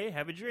 Okay,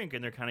 have a drink.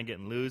 And they're kind of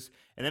getting loose.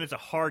 And then it's a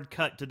hard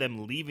cut to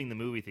them leaving the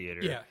movie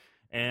theater. Yeah.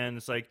 And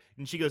it's like,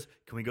 and she goes,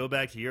 "Can we go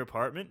back to your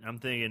apartment?" And I'm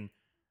thinking,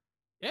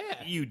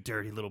 yeah, you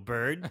dirty little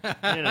bird,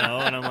 you know.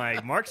 And I'm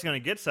like, Mark's gonna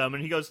get some,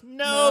 and he goes,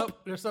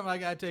 "Nope, there's something I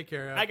gotta take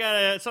care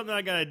of. Something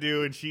I gotta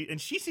do." And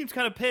she seems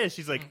kind of pissed.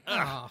 She's like,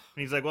 "Ugh."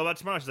 And he's like, "What about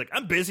tomorrow?" She's like,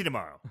 "I'm busy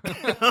tomorrow."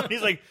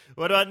 He's like,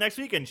 "What about next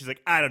weekend?" She's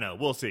like, "I don't know,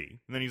 we'll see."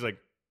 And then he's like,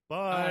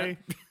 "Bye."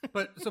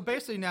 But so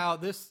basically now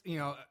this,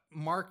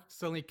 Mark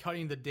suddenly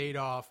cutting the date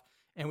off,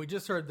 and we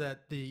just heard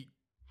that the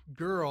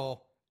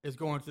girl is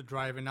going to the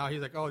drive-in. Now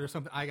he's like, "Oh, there's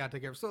something I gotta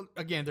take care of." So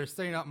again, they're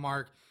setting up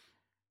Mark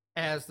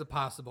as the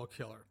possible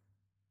killer.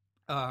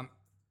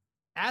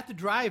 At the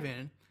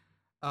drive-in,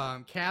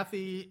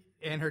 Kathy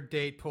and her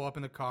date pull up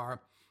in the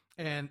car,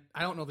 and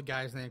I don't know the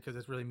guy's name because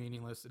it's really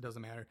meaningless. It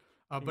doesn't matter.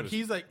 But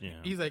he's like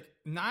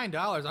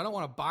 $9. I don't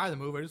want to buy the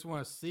movie. I just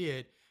want to see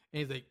it.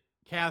 And he's like,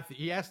 Kathy.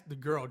 He asked the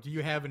girl, "Do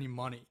you have any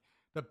money?"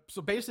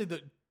 So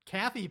basically,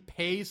 Kathy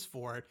pays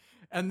for it,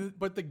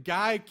 but the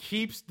guy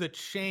keeps the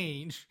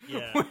change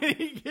when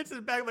he gets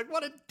it back. I'm like,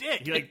 what a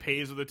dick! He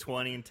pays with a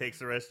 20 and takes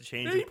the rest of the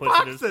change and and puts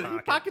it in his pocket. He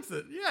pockets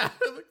it. Yeah,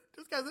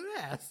 this guy's an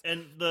ass.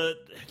 And the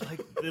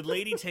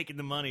lady taking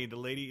the money,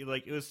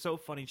 it was so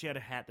funny. She had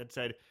a hat that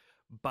said,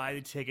 "Buy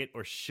the ticket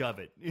or shove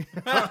it."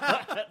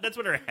 That's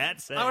what her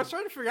hat said. I was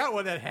trying to figure out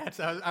what that hat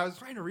said. I was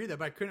trying to read that,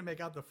 but I couldn't make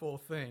out the full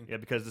thing. Yeah,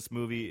 because this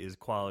movie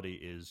quality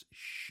is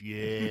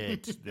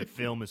shit. The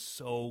film is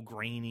so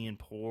grainy and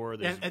poor.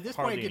 And at this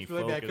point, it gets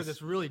really bad because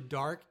it's really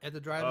dark at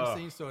the drive-in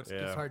scene, so it's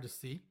hard to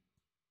see.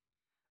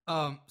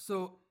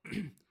 So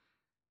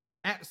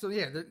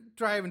the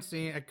drive-in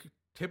scene, a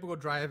typical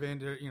drive-in,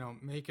 they're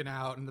making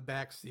out in the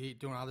back seat,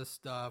 doing all this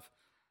stuff.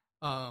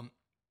 And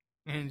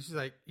she's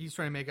like, he's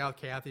trying to make out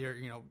with Kathy or,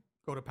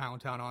 go to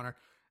Pound Town on her.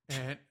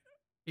 And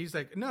he's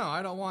like, "No,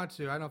 I don't want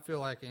to. I don't feel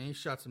like it." And he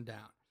shuts him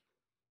down.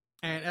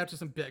 And after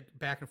some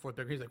back and forth,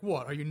 he's like,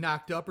 "What? Are you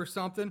knocked up or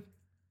something?"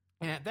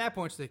 And at that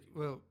point, she's like,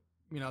 "Well,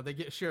 they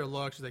share a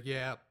look." She's like,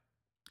 "Yeah."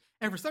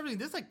 And for some reason,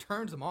 this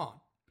turns him on.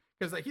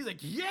 Because he's like,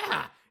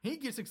 "Yeah." He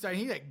gets excited.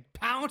 He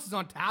pounces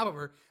on top of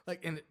her,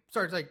 and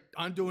starts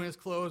undoing his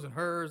clothes and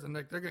hers, and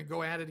they're going to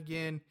go at it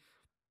again.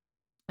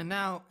 And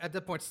now, at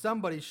that point,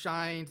 somebody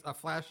shines a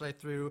flashlight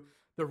through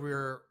the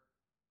rear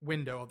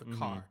window of the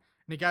car. And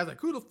the guy's like,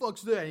 "Who the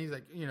fuck's that?" And he's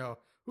like,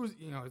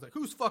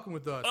 "Who's fucking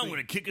with us?" "I'm going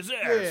to kick his ass."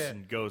 Yeah.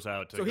 And goes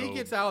out to he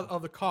gets out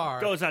of the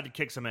car. Goes out to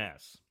kick some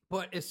ass.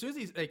 But as soon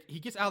as he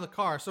gets out of the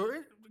car, so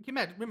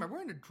imagine, remember,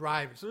 we're in a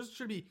drive-in, so there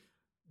should be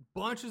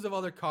bunches of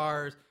other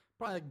cars,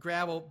 probably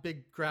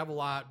big gravel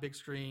lot, big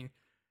screen.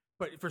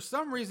 But for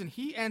some reason,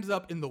 he ends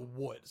up in the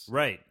woods.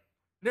 Right.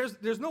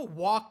 There's no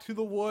walk to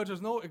the woods.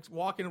 There's no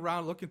walking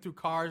around looking through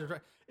cars.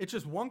 It's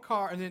just one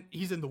car, and then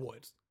he's in the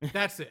woods.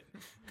 That's it.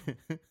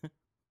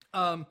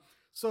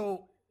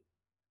 So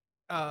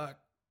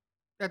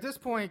at this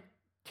point,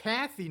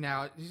 Kathy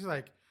now, she's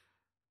like,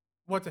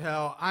 "What the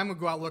hell? I'm gonna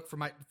go out look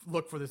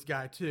for this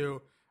guy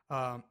too."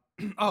 And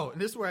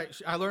this is where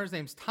I learned his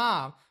name's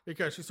Tom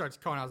because she starts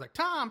calling. I was like,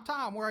 "Tom,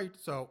 where are you?"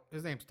 So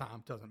his name's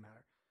Tom. Doesn't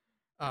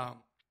matter.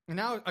 And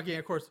now again,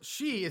 of course,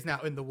 she is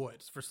now in the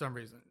woods for some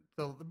reason.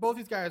 So both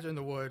these guys are in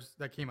the woods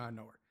that came out of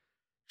nowhere.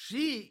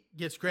 She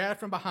gets grabbed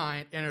from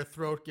behind and her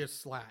throat gets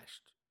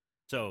slashed.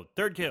 So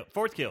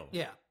fourth kill.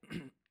 Yeah.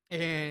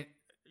 And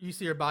you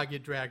see her body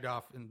get dragged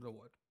off in the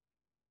wood.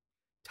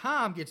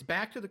 Tom gets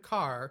back to the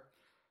car,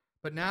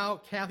 but now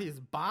Kathy's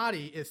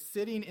body is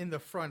sitting in the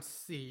front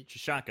seat.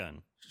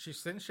 She's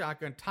sitting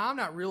shotgun. Tom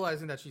not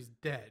realizing that she's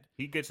dead.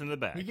 He gets in the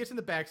back. He gets in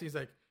the back seat. He's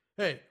like,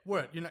 "Hey,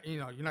 what? You're not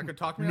going to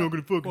talk to me? You're not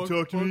going to fucking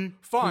talk to me?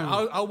 Fine.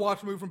 I'll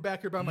watch a movie from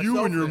back here by myself."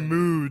 You and your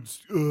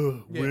moods.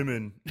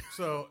 Women.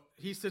 So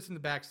he sits in the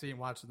back seat and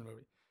watches the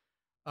movie.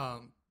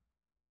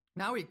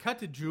 Now we cut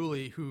to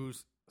Julie,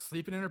 who's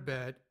sleeping in her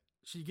bed.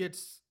 She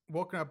gets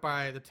woken up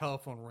by the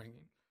telephone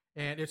ringing.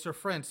 And it's her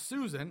friend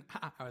Susan.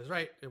 I was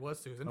right. It was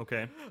Susan.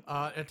 Okay.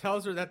 It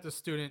tells her that the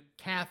student,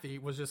 Kathy,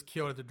 was just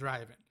killed at the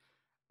drive-in.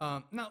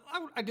 Now,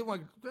 I do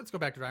want to... Let's go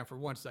back to drive-in for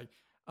one second.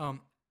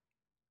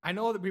 I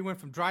know that we went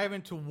from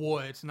driving to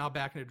woods, now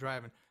back into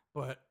driving,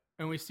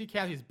 and we see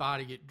Kathy's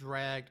body get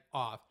dragged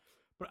off.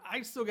 But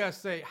I still gotta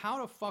say,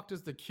 how the fuck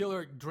does the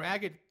killer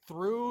drag it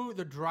through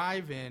the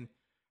drive-in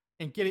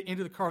and get it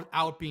into the car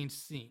without being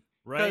seen?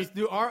 Right. Because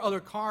there are other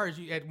cars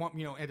at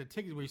the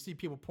tickets where you see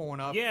people pulling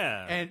up.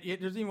 Yeah. And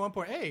there's even one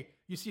point, hey,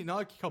 you see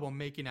another couple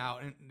making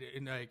out,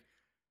 and like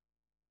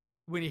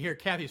when you hear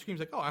Kathy screams,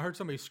 like, oh, I heard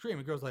somebody scream.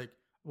 It goes like,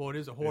 well, it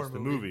is a horror It's the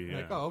movie. movie,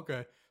 Like, yeah. oh,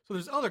 okay. So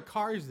there's other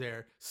cars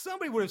there.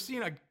 Somebody would have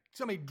seen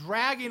somebody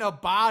dragging a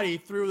body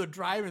through the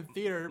drive-in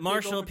theater. big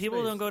Marshall, open people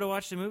space. don't go to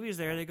watch the movies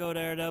there. They go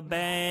there to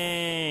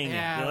bang.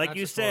 Yeah, Like that's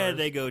you as said, far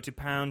they as- go to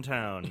Pound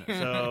Town.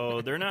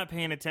 So they're not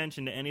paying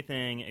attention to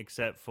anything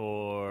except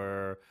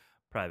for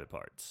private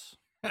parts.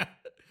 All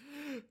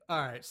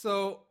right.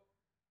 So,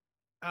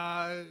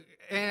 and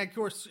of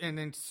course, and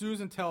then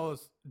Susan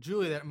tells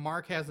Julie that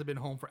Mark hasn't been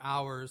home for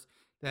hours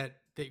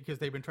because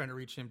they've been trying to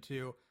reach him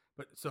too.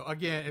 But so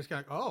again, it's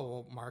kind of like, oh,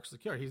 well, Mark's the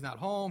killer. He's not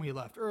home. He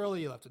left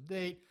early. He left a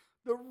date.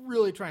 They're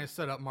really trying to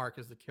set up Mark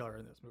as the killer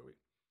in this movie.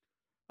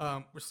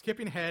 We're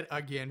skipping ahead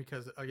again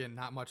because again,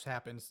 not much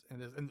happens in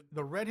this. And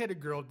the redheaded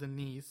girl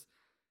Denise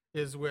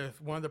is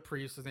with one of the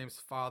priests. His name's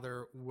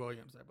Father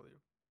Williams, I believe,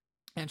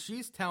 and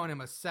she's telling him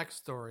a sex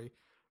story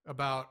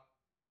about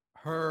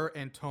her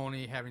and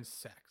Tony having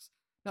sex.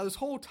 Now, this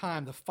whole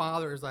time, the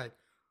father is like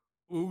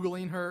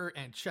oogling her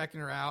and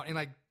checking her out and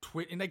like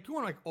doing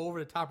like over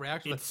the top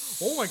reactions.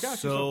 It's Like, oh my gosh,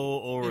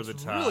 so over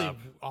it's the really top.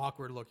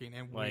 awkward looking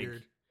and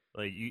weird.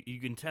 Like you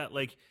can tell,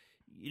 like,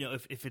 you know,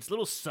 if it's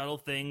little subtle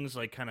things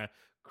like kind of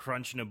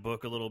crunching a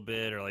book a little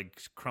bit or like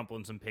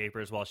crumpling some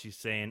papers while she's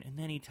saying, and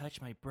then he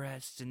touched my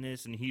breasts and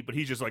this and but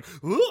he's just like,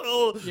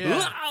 whoa,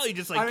 Yeah. he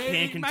just like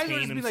can't it might as well contain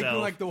just be like himself.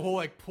 doing like the whole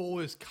like pull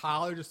his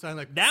collar, just sound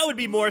like That would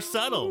be more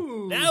subtle.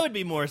 Ooh. That would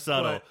be more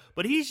subtle. But-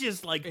 But he's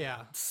just like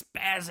Yeah.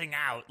 spazzing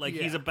out. Like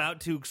he's Yeah. about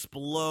to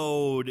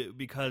explode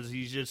because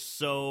he's just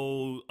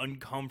so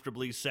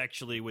uncomfortably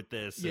sexually with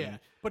this. Yeah, And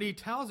but he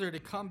tells her to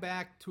come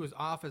back to his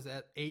office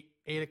at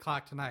 8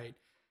 o'clock tonight,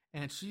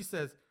 and she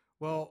says,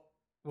 "Well,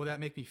 will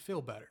that make me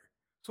feel better?"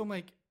 So I'm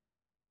like,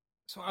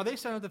 so are they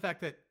setting up the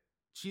fact that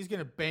she's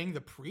gonna bang the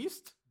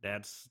priest?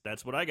 that's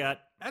what I got.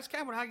 That's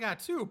kind of what I got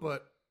too,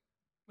 but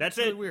That's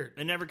really it. weird.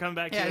 They never come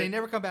back to yeah, it. they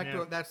never come back Yeah.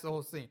 to it. That's the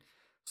whole scene.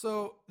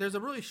 So there's a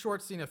really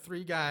short scene of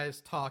three guys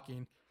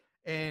talking,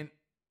 and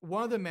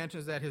one of them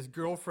mentions that his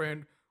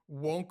girlfriend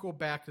won't go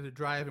back to the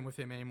drive-in with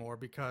him anymore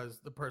because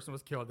the person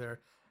was killed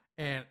there.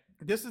 And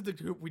this is the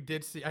group we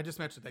did see. I just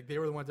mentioned like they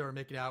were the ones that were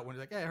making out when he's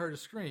like, "Hey, I heard a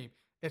scream."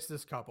 It's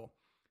this couple.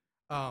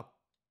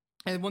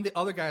 And one of the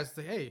other guys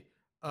say, "Hey,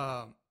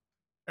 are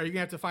you gonna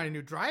have to find a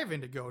new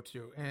drive-in to go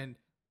to?" And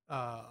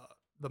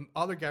the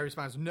other guy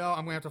responds, "No,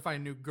 I'm gonna have to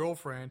find a new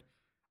girlfriend.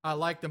 I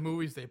like the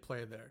movies they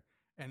play there."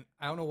 And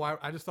I don't know why.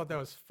 I just thought that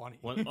was funny.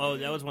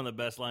 That was one of the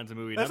best lines of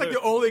the movie. That's like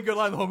the only good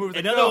line in the whole movie.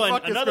 Like, another no, one-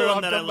 fuck this another girl.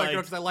 one I'm that I done with my girl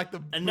liked. 'cause I like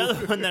the Another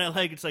movie. one that I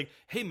like, it's like,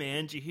 hey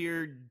man, did you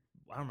hear,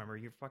 I don't remember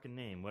your fucking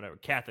name, whatever,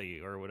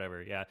 Kathy or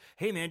whatever, yeah.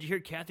 Hey man, did you hear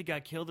Kathy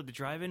got killed at the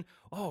drive-in?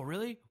 Oh,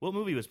 really? What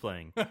movie was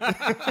playing? Like,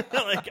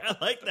 I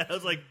like that. I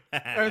was like,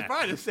 It's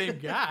probably the same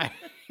guy.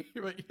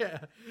 But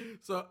yeah.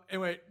 So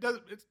anyway,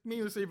 it's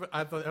needless to say, but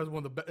I thought that was one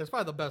of the best. It's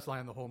probably the best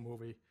line in the whole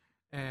movie.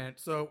 And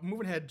so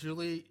moving ahead,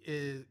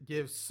 Julie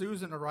gives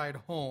Susan a ride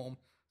home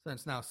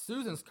since now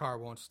Susan's car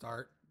won't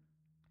start.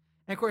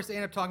 And of course, they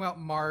end up talking about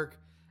Mark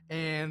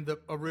and the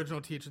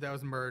original teacher that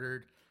was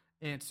murdered.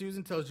 And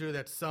Susan tells Julie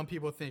that some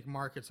people think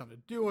Mark had something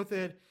to do with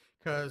it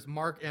because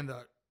Mark and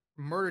the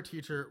murder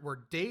teacher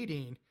were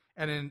dating,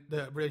 and then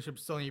the relationship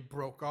suddenly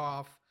broke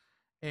off.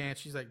 And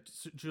she's like,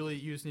 "Julie,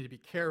 you just need to be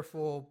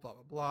careful." Blah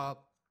blah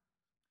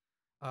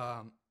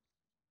blah.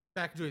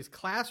 Back in Julie's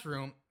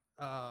classroom,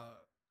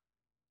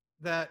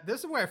 that this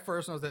is where I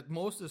first noticed that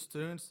most of the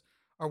students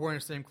are wearing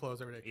the same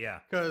clothes every day. yeah.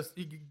 Because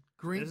the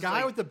green This is guy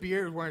like- with the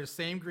beard is wearing the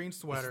same green This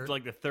sweater. is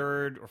like the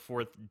third or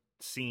fourth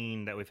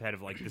scene that we've had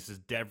of like, this is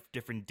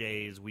different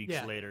days,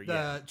 weeks later. The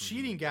Yeah.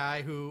 cheating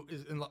guy who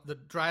is in the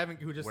driving,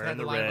 who just Wearing had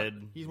the the line,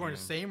 red, he's wearing yeah.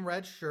 the same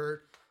red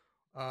shirt.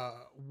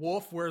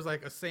 Wolf wears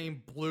like a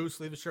same blue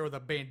sleeveless shirt with a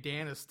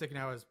bandana sticking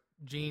out his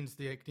jeans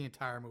the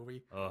entire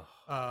movie.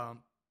 Ugh.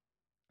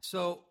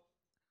 So,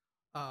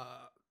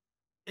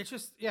 it's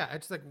just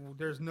it's like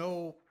there's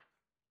no,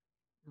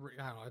 I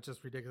don't know, it's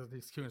just ridiculous.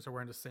 These students are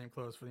wearing the same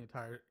clothes for the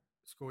entire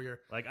school year.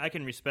 Like, I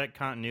can respect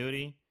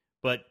continuity,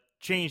 but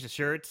change the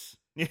shirts.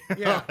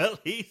 Yeah.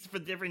 At least for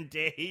different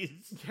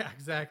days. Yeah,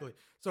 exactly.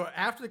 So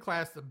after the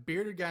class, the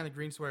bearded guy in the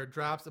green sweater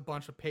drops a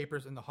bunch of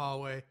papers in the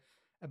hallway.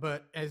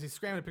 But as he's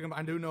scrambling to pick them up,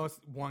 I do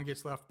notice one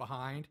gets left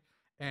behind.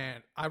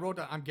 And I wrote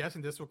down, I'm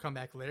guessing this will come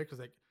back later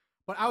because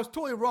but I was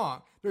totally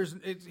wrong.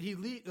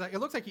 It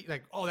looks like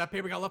that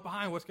paper got left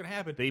behind. What's gonna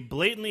happen? They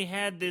blatantly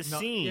had this No,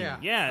 scene.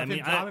 yeah, I of mean,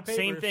 him dropping same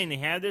papers. thing. They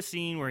had this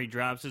scene where he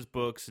drops his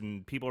books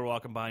and people are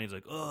walking by and he's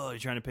like, oh,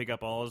 he's trying to pick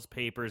up all his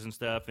papers and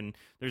stuff. And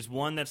there's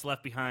one that's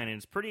left behind and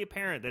it's pretty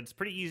apparent. That's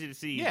pretty easy to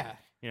see. Yeah.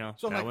 You know,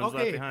 So I'm that like, one's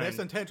left okay, behind. that's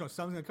intentional.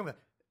 Something's gonna come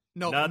back.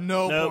 No, Nope,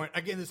 no nope. point.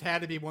 Again, this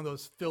had to be one of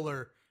those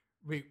filler,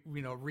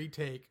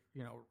 retake,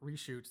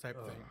 reshoots type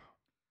thing.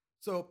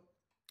 So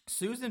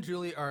Susan and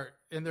Julie are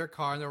in their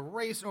car, and they're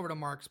racing over to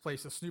Mark's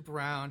place to snoop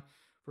around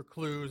for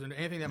clues and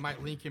anything that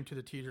might link him to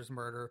the teacher's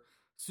murder.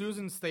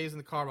 Susan stays in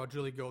the car while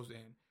Julie goes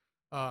in.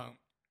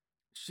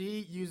 She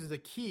uses a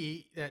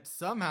key that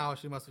somehow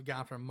she must have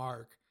gotten from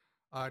Mark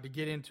to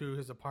get into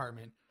his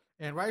apartment.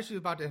 And right as she's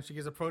about to end, she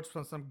gets approached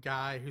from some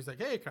guy who's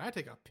like, "Hey, can I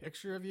take a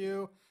picture of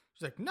you?"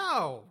 She's like,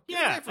 "No,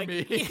 get away from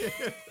me."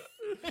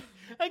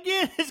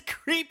 Again, this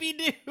creepy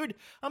dude.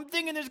 I'm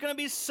thinking there's going to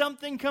be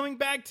something coming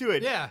back to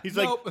it. Yeah, He's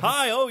nope. like,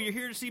 "Hi, oh, you're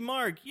here to see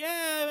Mark."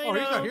 Yeah, He's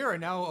not here right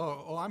now.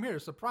 Oh, I'm here to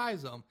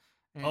surprise him.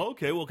 And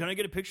okay, well, can I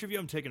get a picture of you?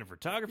 I'm taking a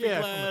photography Yeah,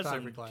 class. from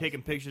photography I'm class.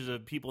 taking pictures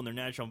of people in their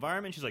natural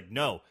environment. She's like,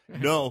 no,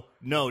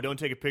 don't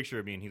take a picture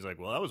of me. And he's like,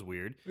 well, that was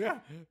weird. Yeah.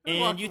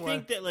 And you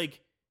think that, like,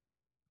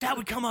 that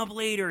would come up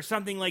later or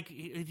something, like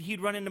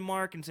he'd run into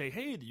Mark and say,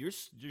 hey, you're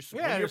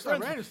one of your there's some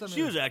friends. random stuff She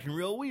in was acting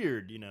real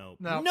weird, No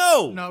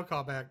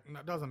callback. No,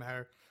 it doesn't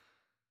matter.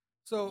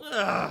 So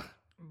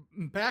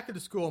back at the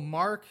school,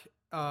 Mark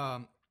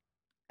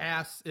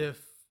asks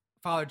if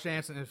Father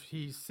Jansen if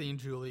he's seen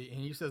Julie,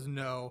 and he says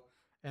no.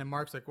 And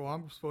Mark's like, well,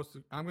 I'm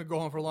gonna go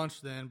home for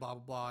lunch then. Blah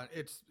blah blah.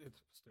 It's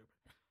stupid.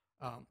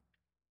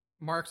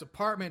 Mark's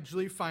apartment.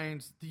 Julie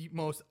finds the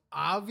most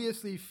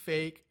obviously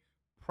fake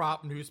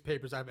prop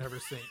newspapers I've ever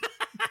seen.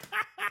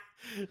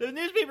 The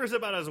newspaper's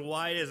about as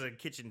wide as a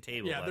kitchen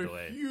table, Yeah, by they're the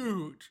way.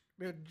 huge.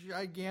 They're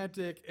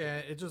gigantic,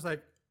 and it's just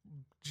like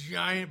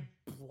giant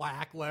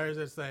black letters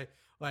that say,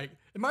 like,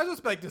 it might as well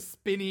be like the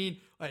spinning,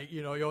 like,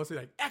 you always see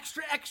like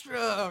extra,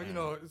 extra,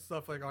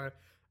 stuff like on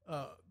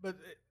it.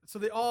 So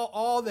they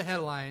all the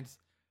headlines,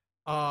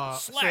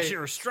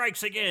 Slasher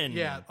strikes again.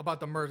 yeah, about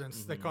the murder.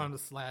 They call him the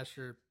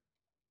slasher.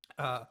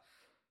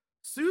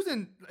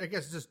 Susan, I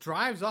guess, just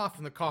drives off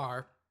in the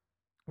car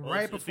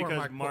right it's before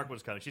because Mark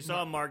was coming. She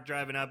saw Mark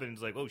driving up and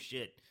was like, "Oh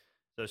shit!"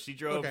 So she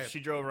drove. Okay. She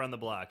drove around the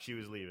block. She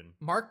was leaving.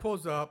 Mark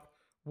pulls up,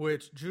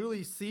 which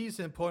Julie sees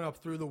him pulling up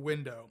through the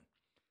window,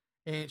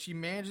 and she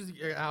manages to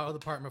get out of the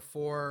apartment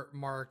before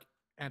Mark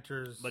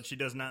enters. But she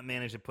does not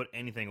manage to put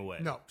anything away.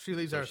 No, she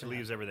leaves So everything. she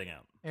leaves everything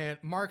out. And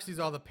Mark sees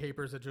all the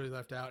papers that Julie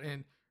left out,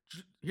 and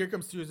here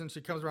comes Susan. She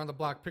comes around the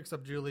block, picks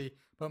up Julie,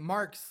 but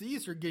Mark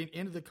sees her getting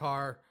into the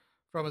car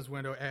from his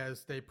window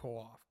as they pull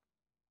off.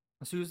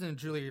 Susan and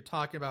Julie are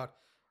talking about,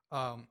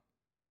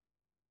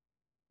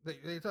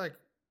 they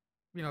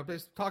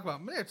talk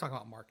about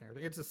Mark and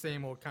everything. It's the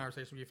same old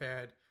conversation we've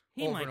had.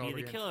 He over might and be over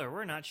the again. killer.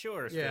 We're not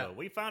sure still. Yeah.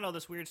 We found all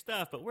this weird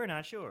stuff, but we're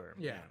not sure.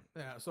 Yeah.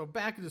 So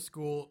back at the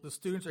school, the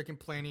students are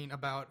complaining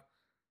about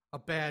a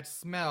bad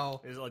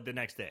smell. It's like the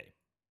next day.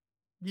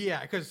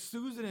 Yeah, because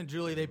Susan and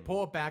Julie, they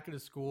pull up back at the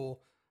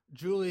school.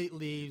 Julie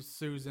leaves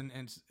Susan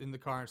in the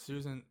car, and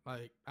Susan,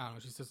 like, I don't know,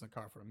 she sits in the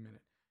car for a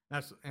minute.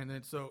 And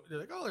then so they're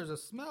like, oh, there's a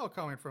smell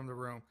coming from the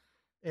room.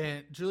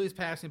 And Julie's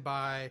passing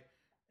by,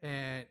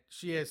 and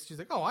she's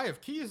like, oh, I have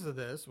keys to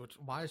this, which,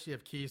 why does she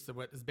have keys to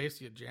what is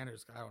basically a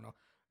janitor's? I don't know.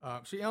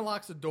 She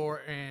unlocks the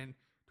door and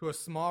to a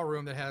small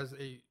room that has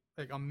a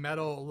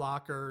metal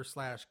locker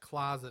 /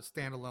 closet,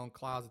 standalone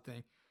closet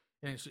thing.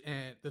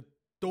 And the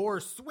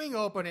doors swing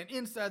open, and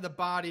inside the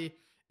body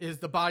is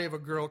the body of a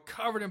girl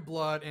covered in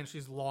blood, and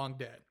she's long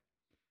dead.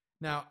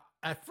 Now,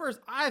 at first,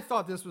 I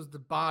thought this was the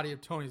body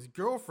of Tony's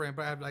girlfriend,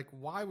 but I'm like,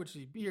 why would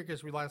she be here?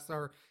 Because we last saw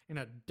her in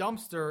a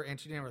dumpster, and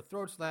she didn't have her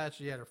throat slashed.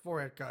 She had her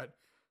forehead cut.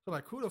 So I'm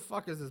like, who the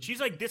fuck is this? She's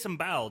like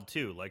disemboweled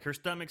too. Like her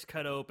stomach's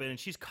cut open and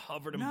she's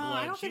covered in blood.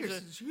 I don't think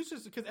she's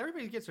just because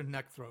everybody gets her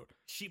neck throat.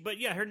 But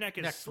yeah, her neck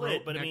is Neck slit.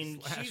 throat, but I neck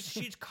mean,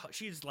 slash.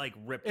 she's like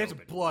ripped. It's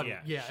open. bloody.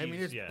 Yeah, I mean,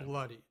 it's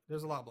bloody.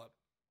 There's a lot of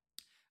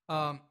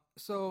blood.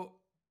 So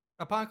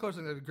upon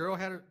closing, the girl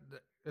had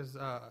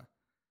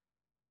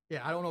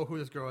I don't know who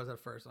this girl is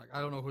at first. Like,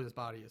 I don't know who this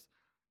body is.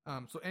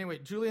 So anyway,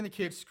 Julie and the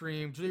kids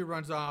scream. Julie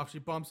runs off. She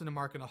bumps into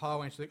Mark in the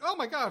hallway, and she's like, "Oh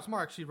my God, it's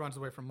Mark!" She runs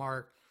away from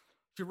Mark.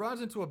 She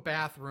runs into a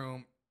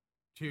bathroom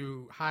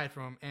to hide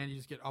from him, and you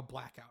just get a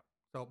blackout.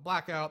 So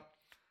blackout.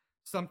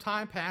 Some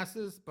time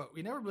passes, but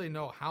we never really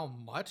know how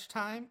much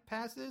time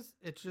passes.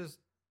 It just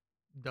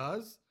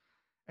does.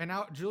 And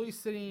now Julie's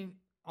sitting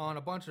on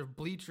a bunch of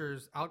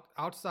bleachers,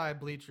 outside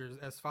bleachers,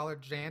 as Father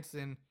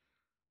Jansen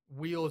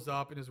wheels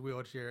up in his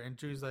wheelchair. And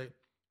Julie's like,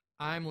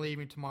 I'm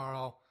leaving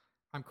tomorrow.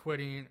 I'm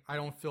quitting. I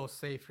don't feel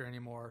safe here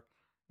anymore.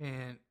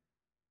 And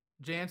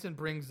Jansen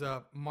brings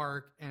up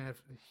Mark and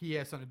if he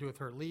has something to do with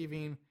her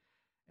leaving.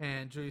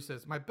 And Julie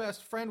says, my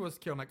best friend was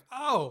killed. I'm like,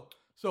 oh,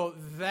 so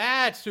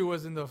that's who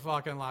was in the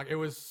fucking lock. It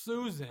was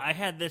Susan. I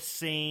had the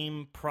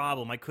same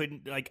problem. I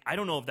couldn't, I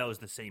don't know if that was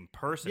the same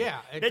person. Yeah.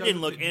 That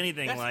didn't look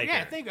anything like her.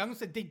 Yeah, I'm going to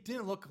say they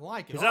didn't look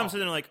alike at all. Because I'm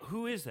sitting there like,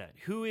 who is that?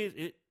 Who is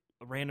it?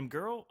 A random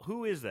girl?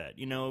 Who is that?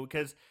 You know,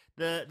 because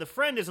the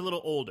friend is a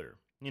little older.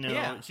 You know,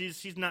 Yeah.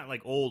 she's not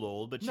like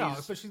old, but she's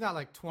not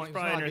like 20. She's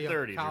probably in she's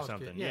her not like 30s or a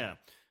something. kid. Yeah.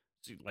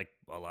 She, like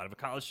a lot of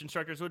college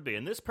instructors would be.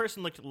 And this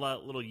person looked a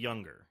little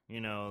younger.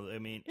 You know, I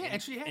mean, Yeah, and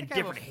she had kind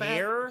different of a fat,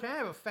 hair,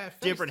 kind of a fat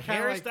face, different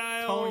kinda like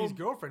hairstyle. Tony's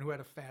girlfriend who had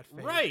a fat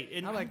face, right?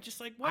 And I'm I'm just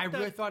like, what? I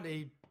really thought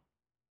it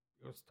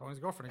was Tony's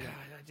girlfriend again.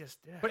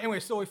 Yeah. But anyway,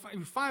 so we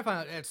finally find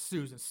out it's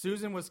Susan.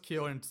 Susan was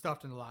killed and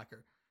stuffed in the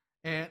locker,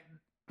 and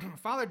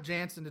Father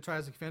Jansen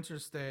tries to convince her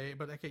to stay,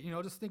 but okay,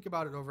 just think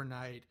about it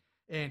overnight,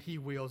 and he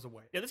wheels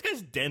away. Yeah, this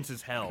guy's dense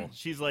as hell.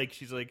 She's like,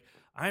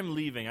 I'm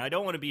leaving. I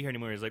don't want to be here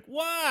anymore. He's like,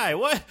 why?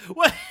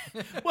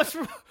 What's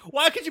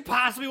why could you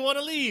possibly want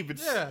to leave?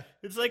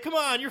 It's like, come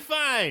on, you're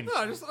fine.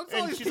 No,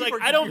 and she's like,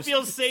 I don't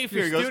feel safe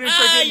here. He goes, students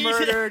are getting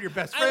murdered. Your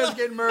best friend's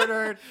getting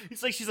murdered.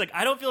 She's like,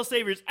 I don't feel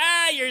safe. He goes,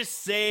 you're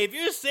safe.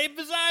 You're as safe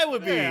as I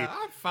would be. Yeah,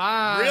 I'm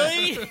fine.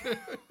 Really?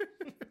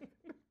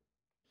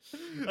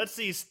 Let's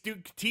see.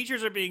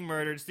 Teachers are being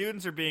murdered.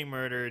 Students are being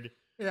murdered.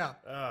 Yeah.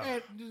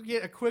 And you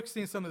get a quick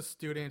scene of some of the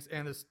students,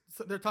 and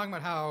they're talking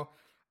about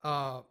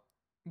how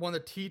one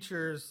of the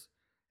teachers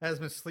has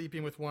been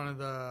sleeping with one of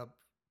the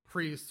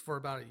priests for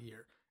about a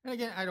year. And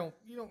again,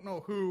 you don't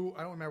know who.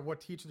 I don't remember what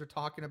teacher they're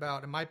talking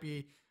about. It might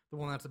be the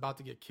one that's about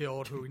to get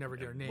killed, who we never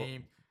get her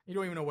name. You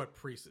don't even know what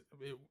priest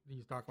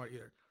he's talking about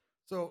either.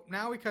 So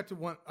now we cut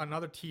to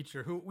another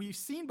teacher who we've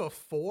seen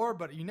before,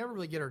 but you never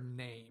really get her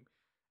name.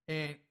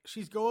 And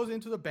she goes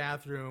into the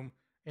bathroom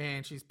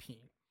and she's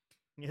peeing.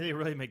 Yeah, they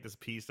really make this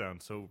pee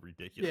sound so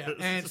ridiculous. Yeah,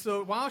 and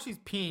so while she's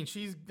peeing,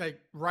 she's like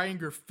writing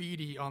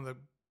graffiti on the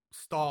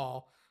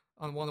stall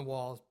on one of the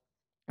walls.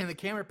 And the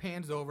camera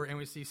pans over and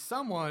we see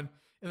someone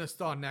in the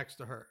stall next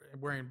to her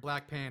wearing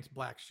black pants,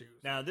 black shoes.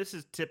 Now, this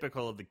is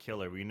typical of the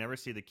killer. We never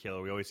see the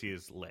killer. We always see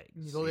his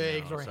legs. The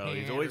legs or so hand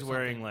he's always or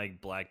wearing something.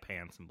 like black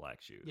pants and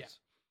black shoes. Yeah.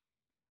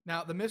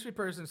 Now, the mystery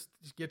person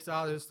gets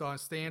out of the stall and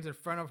stands in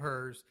front of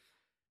hers.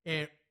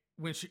 And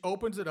when she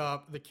opens it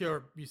up, the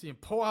killer, you see him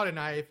pull out a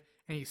knife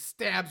and he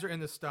stabs her in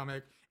the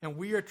stomach. And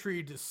we are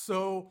treated to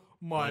so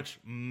much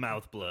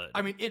mouth blood.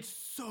 I mean, it's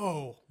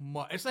so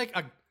much. It's like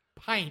a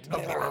pint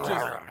of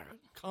just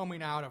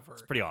coming out of her.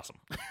 It's pretty awesome.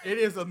 It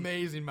is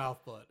amazing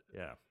mouth blood.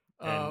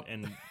 Yeah.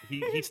 And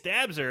he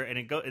stabs her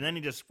and and then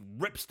he just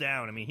rips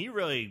down. I mean, he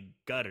really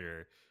gutted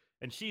her.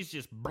 And she's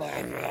just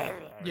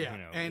yeah.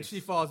 And she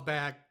falls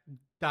back,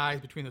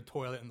 dies between the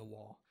toilet and the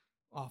wall.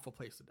 Awful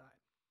place to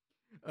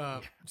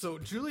die. So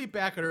Julie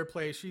back at her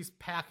place, she's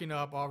packing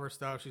up all of her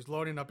stuff. She's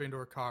loading up into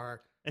her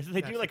car. And so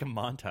they do like a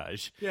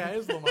montage. Yeah, it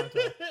is a little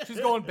montage. She's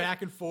going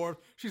back and forth.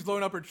 She's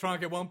loading up her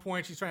trunk. At one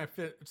point, she's trying to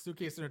fit a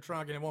suitcase in her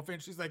trunk, and it won't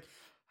fit. She's like,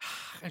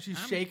 and she's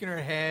shaking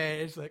her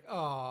head. It's like,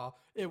 oh,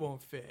 it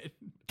won't fit.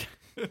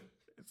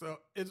 So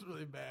it's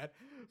really bad.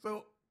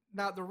 So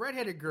now the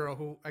redheaded girl,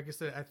 who, like I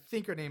said, I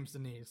think her name's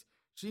Denise.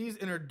 She's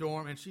in her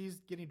dorm, and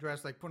she's getting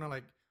dressed, like putting on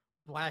like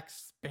black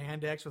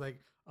spandex with like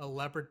a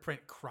leopard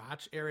print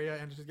crotch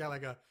area, and she's got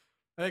like a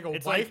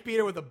wife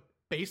beater with a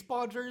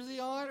baseball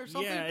jersey on or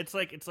something. Yeah, it's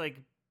like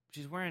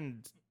she's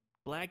wearing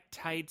black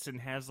tights and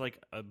has like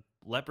a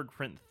leopard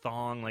print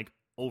thong like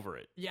over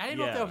it. Yeah, I didn't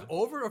know if that was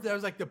over or if that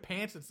was like the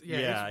pants. It's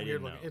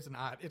weird looking. Know. It's an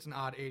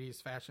odd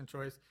 80s fashion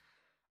choice.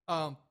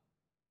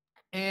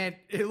 And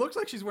it looks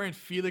like she's wearing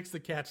Felix the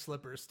Cat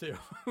slippers too.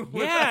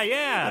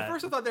 Yeah. At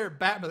first I thought they were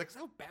Batman. Like,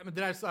 oh, Batman.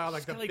 Then I saw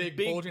like the big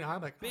bulging eye.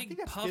 I'm like, big I think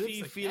that's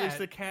puffy Felix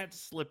the Cat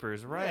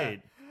slippers,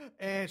 right? Yeah.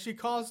 And she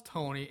calls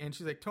Tony and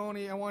she's like,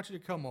 Tony, I want you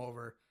to come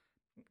over.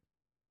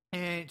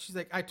 And she's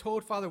like, I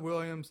told Father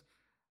Williams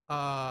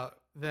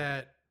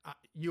that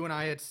you and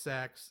I had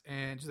sex.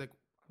 And she's like,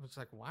 I was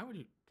like, why would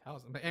you tell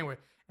us? But anyway,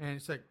 and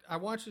it's like, I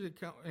want you to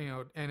come,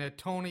 and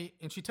Tony,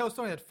 and she tells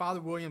Tony that Father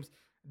Williams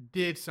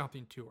did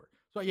something to her.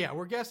 So yeah,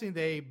 we're guessing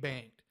they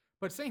banged.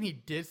 But saying he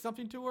did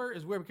something to her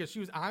is weird because she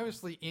was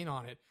obviously in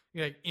on it,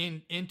 like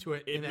into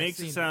it. It makes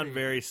it sound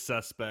very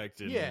suspect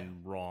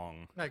and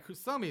wrong. Like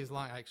somebody's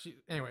lying. Like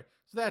anyway,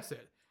 so that's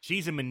it.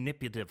 She's a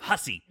manipulative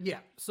hussy. Yeah.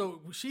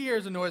 So she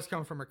hears a noise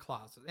coming from her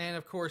closet, and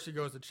of course she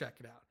goes to check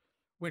it out.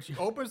 When she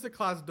opens the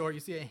closet door, you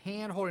see a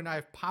hand holding a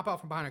knife pop out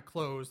from behind her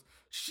clothes.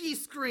 She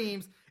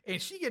screams,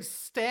 and she gets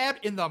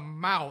stabbed in the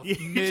mouth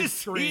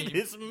mid-scream.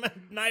 His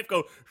knife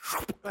go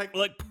like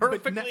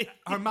perfectly.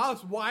 Her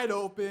mouth's wide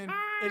open.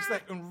 It's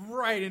like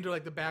right into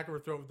like the back of her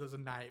throat. There's a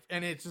knife,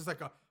 and it's just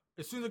like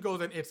as soon as it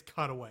goes in, it's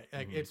cut away.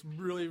 Like it's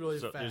really, really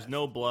fast. There's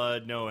no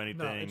blood, no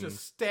anything. No, it's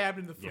just stabbed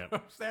in the throat,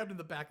 stabbed in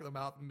the back of the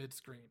mouth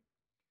mid-scream.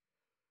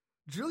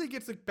 Julie's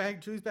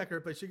back at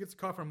her place. She gets a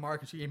call from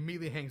Mark, and she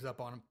immediately hangs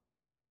up on him.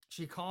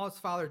 She calls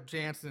Father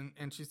Jansen,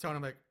 and she's telling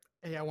him, like,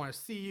 hey, I want to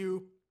see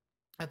you.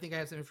 I think I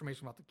have some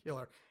information about the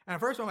killer. And at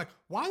first, I'm like,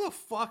 why the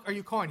fuck are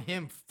you calling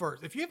him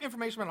first? If you have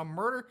information about a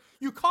murder,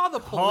 you call the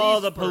police.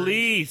 Call the first.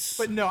 police.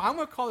 But no, I'm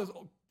going to call this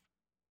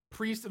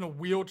priest in a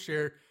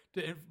wheelchair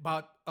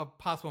about a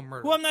possible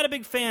murder. Who I'm not a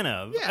big fan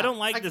of. Yeah, I don't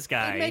like this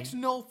guy. It makes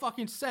no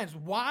fucking sense.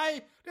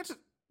 Why?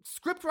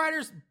 Script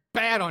writers,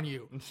 bad on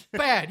you.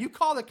 Bad. You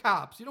call the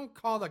cops. You don't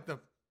call, like, the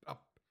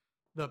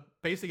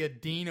basically a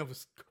dean of a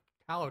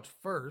college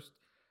first.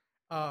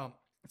 So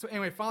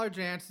anyway, Father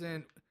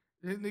Jansen,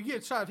 they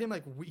get a shot of him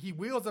like he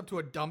wheels up to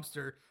a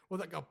dumpster with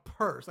like a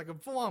purse, like a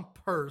full-on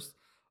purse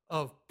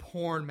of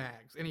porn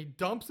mags, and he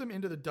dumps them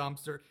into the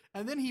dumpster,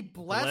 and then he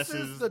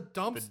blesses the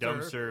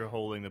dumpster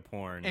holding the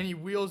porn, and he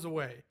wheels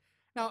away.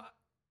 Now,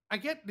 I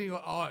get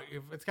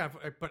if it's kind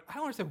of, but I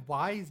don't understand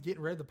why he's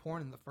getting rid of the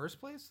porn in the first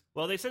place.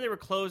 Well, they said they were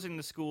closing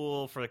the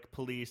school for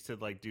police to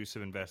do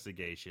some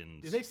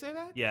investigations. Did they say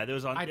that? Yeah, there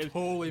was on. I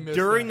totally missed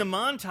during that. the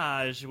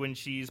montage when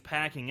she's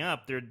packing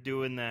up. They're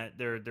doing that.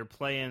 They're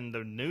playing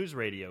the news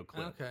radio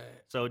clip. Okay.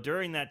 So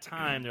during that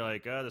time, they're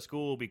like, "Oh, the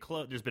school will be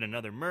closed. There's been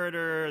another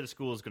murder. The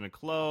school is going to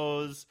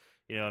close."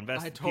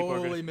 I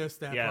totally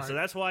missed that. Yeah, part. so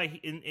that's why,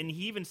 and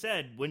he even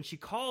said when she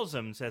calls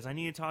him, and says, "I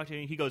need to talk to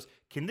you." He goes,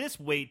 "Can this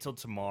wait till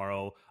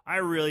tomorrow? I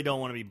really don't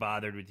want to be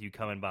bothered with you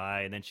coming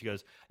by." And then she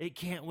goes, "It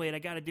can't wait. I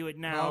got to do it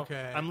now.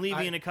 Okay. I'm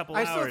leaving in a couple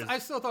hours." I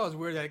still thought it was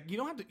weird that you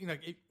don't have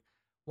to.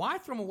 Why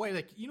throw them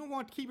away? You don't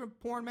want to keep your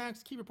porn,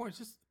 Max. Keep your porn.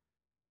 Just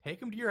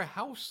take them to your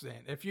house.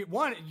 Then, if you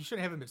want, you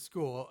shouldn't have them at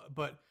school.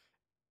 But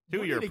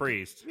to your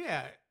priest.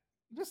 Yeah,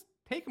 just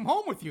take them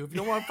home with you if you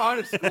don't want to find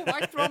them at school.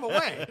 Why throw them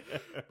away?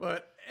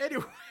 But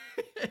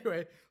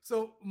anyway,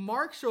 so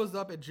Mark shows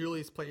up at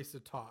Julie's place to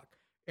talk,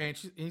 and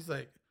he's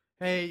like,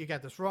 "Hey, you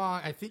got this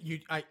wrong. I think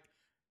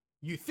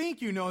you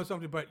think you know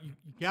something, but you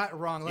got it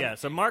wrong." Yeah,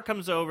 so Mark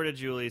comes over to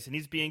Julie's, and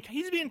he's being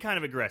kind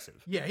of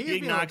aggressive. Yeah,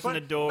 he knocks on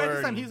the door. But at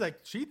this time, he's like,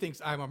 "She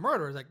thinks I'm a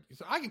murderer." Like,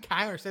 so I can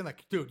kind of understand,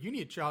 dude, you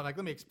need a child. Let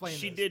me explain.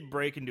 She this. did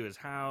break into his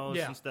house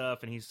and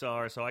stuff, and he saw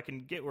her, so I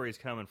can get where he's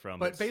coming from.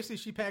 But basically,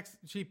 she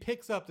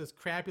picks up this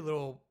crappy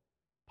little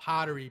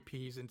pottery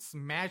piece and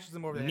smashes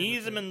him over the head.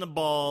 Knees him in the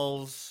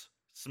balls,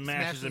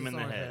 smashes him in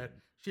the head.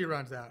 She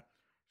runs out.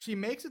 She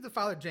makes it to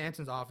Father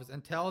Jansen's office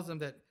and tells him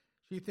that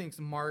she thinks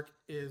Mark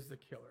is the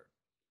killer.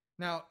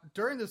 Now,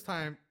 during this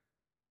time,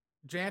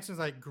 Jansen's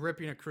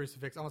gripping a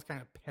crucifix, almost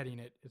kind of petting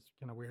it. It's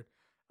kind of weird.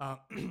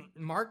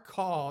 Mark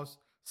calls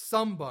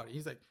somebody.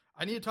 He's like,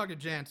 "I need to talk to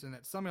Jansen."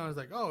 And somebody is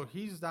like, "Oh,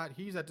 he's at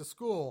the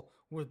school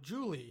with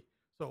Julie."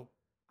 So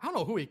I don't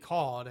know who he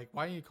called.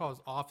 Why didn't he call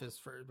his office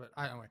first? But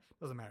anyway,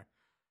 doesn't matter.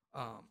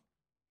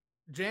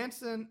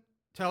 Jansen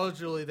tells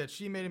Julie that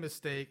she made a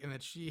mistake and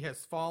that she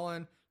has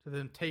fallen to the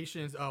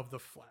temptations of the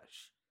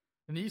flesh.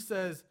 And he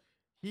says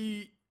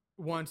he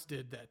once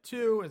did that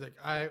too. He's like,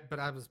 I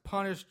was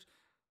punished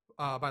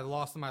by the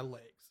loss of my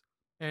legs.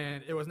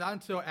 And it was not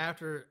until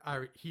after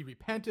he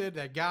repented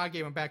that God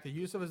gave him back the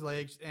use of his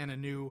legs and a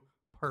new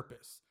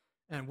purpose.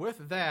 And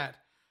with that,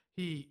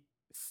 he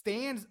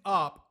stands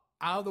up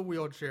out of the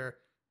wheelchair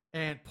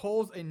and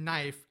pulls a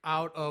knife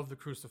out of the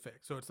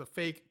crucifix. So it's a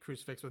fake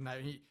crucifix with a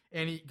knife.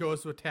 And he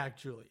goes to attack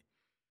Julie.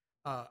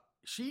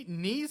 She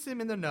knees him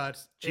in the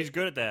nuts. She's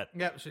good at that.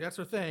 Yeah, that's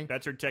her thing.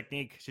 That's her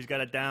technique. She's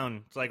got it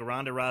down. It's like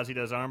Ronda Rousey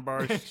does arm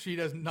bars. She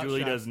does nut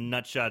Julie shots. does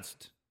nut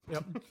shots.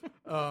 Yep.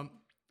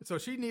 So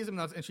she knees him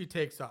nuts and she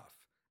takes off.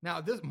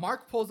 Now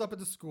Mark pulls up at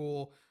the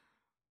school.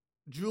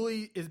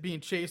 Julie is being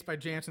chased by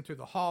Jansen through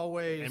the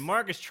hallways. And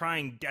Mark is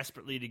trying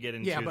desperately to get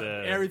into but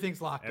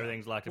everything's locked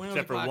Everything's locked up, Windows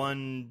except for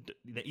locked.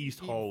 the east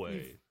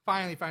hallway. He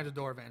finally finds a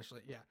door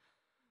eventually,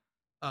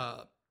 yeah.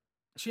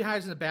 She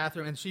hides in the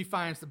bathroom, and she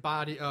finds the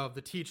body of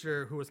the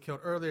teacher who was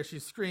killed earlier. She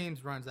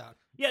screams, runs out.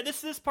 Yeah,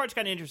 this part's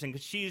kind of interesting,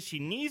 because she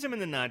knees him in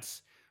the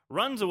nuts,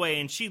 runs away,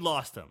 and she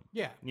lost him.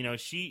 Yeah.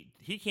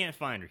 He can't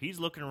find her. He's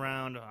looking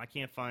around. I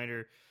can't find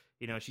her.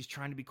 She's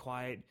trying to be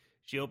quiet.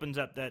 She opens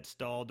up that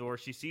stall door.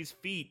 She sees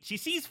feet. She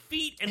sees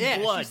feet and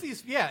blood.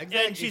 Exactly.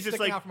 And she's just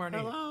like, out from her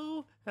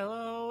knee.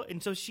 hello.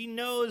 And so she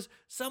knows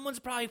someone's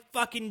probably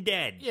fucking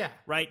dead. Yeah.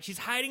 Right? She's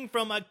hiding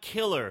from a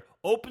killer,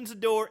 opens the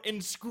door,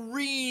 and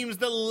screams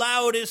the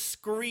loudest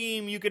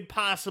scream you could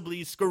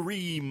possibly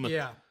scream.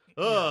 Yeah.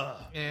 Ugh.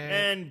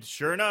 And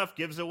sure enough,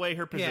 gives away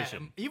her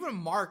position. Yeah, even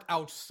Mark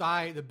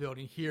outside the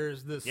building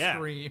hears the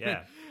scream.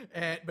 Yeah.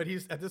 But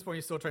at this point,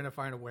 he's still trying to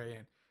find a way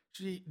in.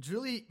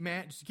 Julie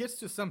gets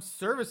to some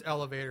service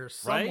elevator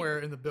somewhere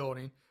in the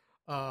building,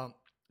 and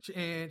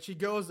she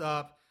goes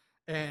up,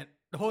 and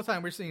the whole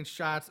time we're seeing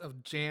shots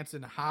of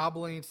Jansen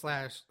hobbling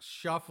 /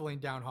 shuffling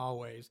down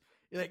hallways.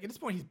 At this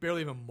point, he's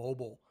barely even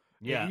mobile.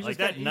 Yeah, he's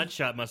that nut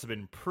shot must have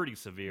been pretty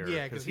severe.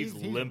 Yeah, because he's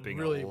limping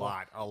really a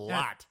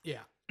lot. Yeah.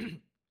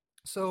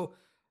 So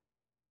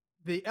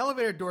the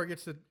elevator door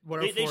gets to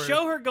whatever they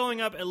show her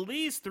going up at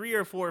least 3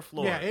 or 4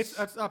 floors. Yeah, it's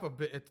up a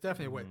bit. It's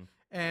definitely a way.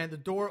 And the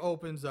door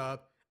opens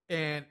up.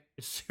 And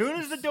as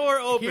soon as the door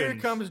opens, here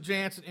comes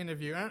Jansen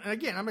interview. And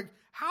again, I'm like,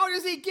 how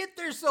does he get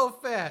there so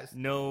fast?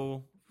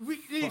 No.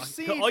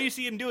 All you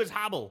see him do is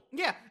hobble.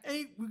 Yeah,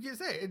 and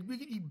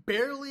he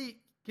barely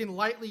can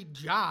lightly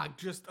jog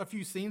just a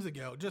few scenes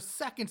ago, just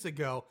seconds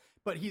ago,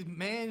 but he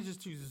manages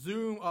to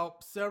zoom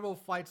up several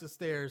flights of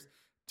stairs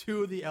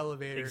to the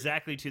elevator.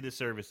 Exactly to the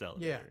service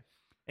elevator. Yeah.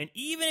 And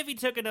even if he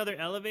took another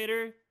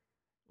elevator,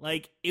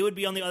 it would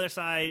be on the other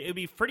side. It would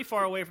be pretty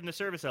far away from the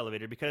service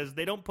elevator because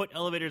they don't put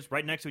elevators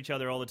right next to each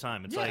other all the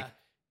time. It's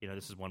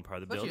this is one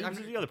part of the building. This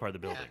is the other part of the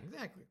building. Yeah,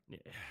 exactly. Yeah.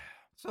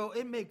 So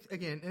it makes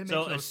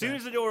so as soon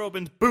as the door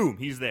opens, boom,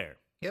 he's there.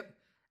 Yep.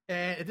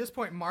 And at this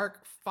point,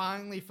 Mark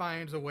finally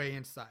finds a way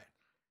inside.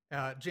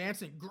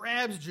 Jansen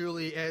grabs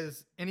Julie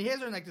and he has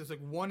her in this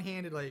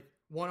one-handed,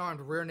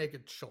 one-armed rear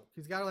naked choke.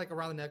 He's got her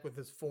around the neck with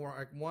his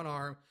one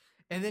arm,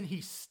 and then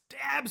he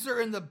stabs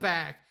her in the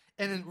back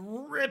and then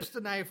rips the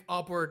knife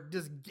upward,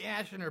 just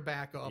gashing her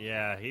back up.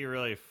 Yeah, he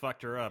really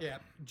fucked her up. Yeah.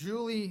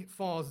 Julie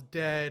falls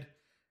dead.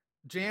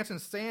 Jansen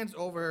stands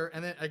over her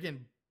and then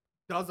again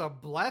does a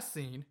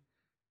blessing,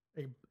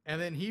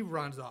 and then he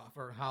runs off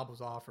or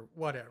hobbles off or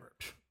whatever.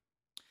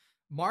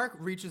 Mark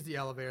reaches the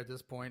elevator at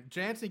this point.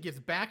 Jansen gets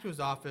back to his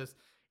office.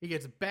 He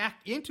gets back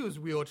into his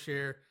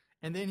wheelchair,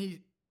 and then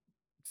he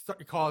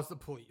calls the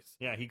police.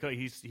 Yeah, he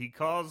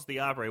calls the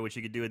operator, which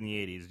he could do in the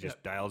 80s.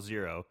 Just dial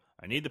 0.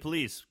 I need the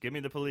police. Give me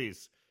the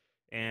police.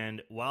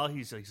 And while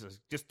he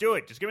says, just do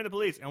it. Just give me the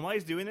police. And while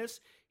he's doing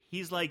this,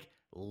 he's like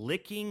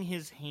licking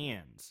his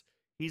hands.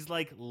 He's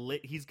like,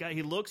 he's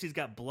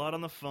got blood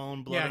on the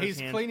phone, blood on his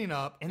hands. Cleaning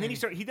up. And then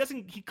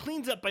he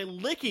cleans up by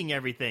licking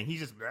everything. He's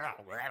just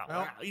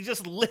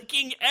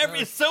licking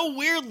everything. It's so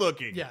weird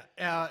looking.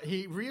 Yeah.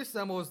 He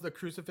reassembles the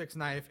crucifix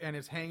knife and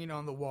it's hanging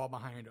on the wall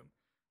behind him.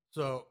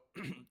 So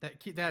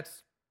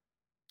that's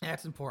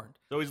important.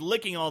 So he's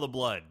licking all the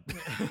blood.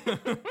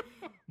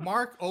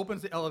 Mark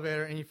opens the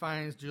elevator and he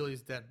finds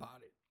Julie's dead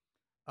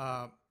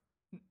body.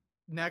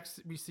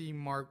 Next, we see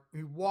Mark.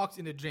 He walks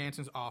into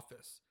Jansen's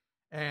office,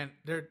 and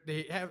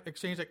they have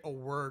exchanged like a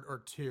word or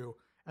two,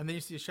 and then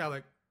you see a shot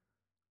like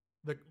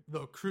the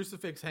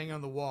crucifix hanging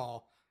on the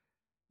wall.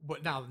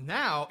 But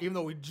now, even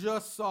though we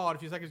just saw it a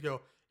few seconds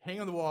ago,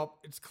 hanging on the wall,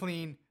 it's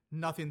clean,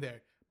 nothing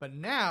there. But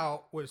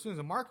now, as soon as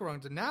the marker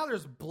runs, and now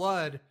there's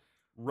blood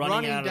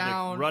running out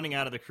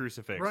of the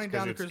crucifix,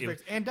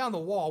 and down the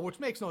wall, which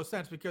makes no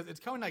sense because it's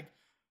coming like.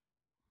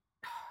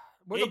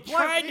 It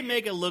tried to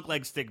make it look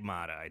like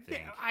stigmata, I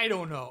think. Yeah, I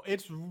don't know.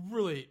 It's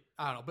really,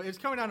 I don't know, but it's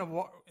coming down a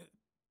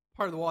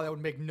part of the wall that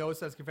would make no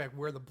sense in fact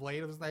where the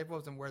blade of the knife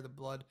was and where the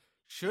blood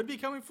should be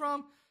coming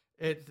from.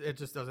 It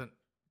just doesn't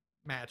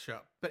match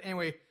up. But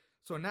anyway,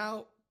 so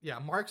now,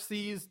 Mark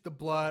sees the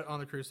blood on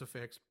the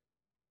crucifix.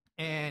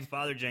 And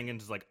Father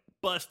Jenkins is like,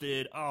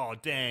 busted. Oh,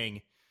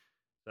 dang.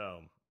 So.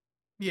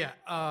 Yeah.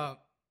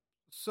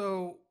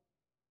 So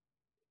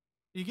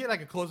you get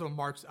like a close up of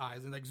Mark's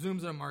eyes and like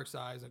zooms in on Mark's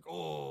eyes, like,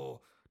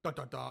 oh,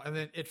 and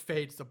then it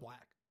fades to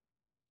black.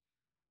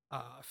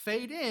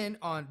 Fade in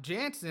on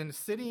Jansen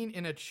sitting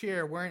in a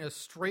chair wearing a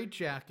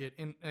straitjacket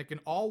in like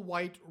an all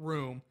white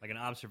room. Like an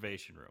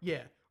observation room.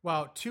 Yeah.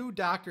 While two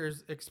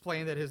doctors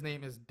explain that his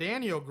name is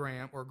Daniel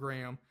Graham or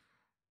Graham.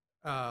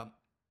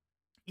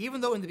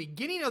 Even though in the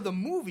beginning of the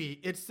movie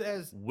it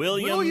says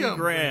William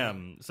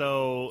Graham.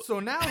 So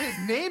now his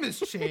name has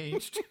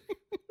changed.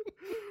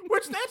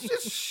 Which that's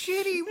just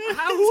shitty.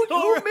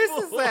 Who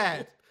misses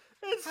that?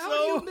 It's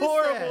so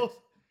horrible. That?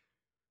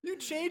 You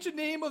change the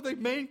name of the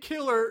main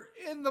killer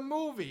in the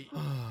movie.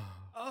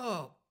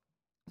 Oh.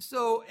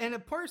 So, and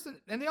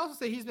they also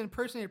say he's been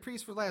impersonating a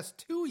priest for the last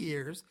 2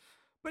 years,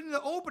 but in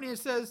the opening it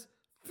says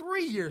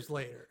 3 years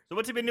later. So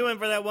what's he been doing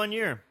for that 1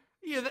 year?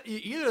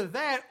 Either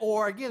that,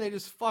 or again, they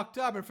just fucked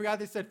up and forgot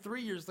they said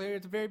 3 years later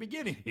at the very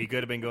beginning. He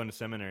could have been going to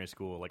seminary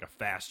school, like a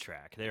fast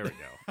track. There we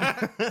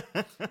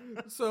go.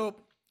 So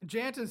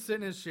Jansen's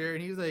sitting in his chair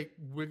and he's like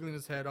wiggling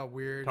his head all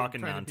weird,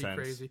 talking trying nonsense, to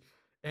be crazy.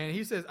 And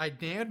he says, "I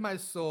damned my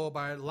soul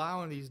by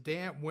allowing these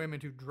damn women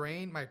to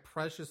drain my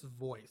precious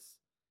voice."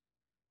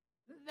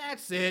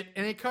 That's it.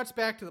 And it cuts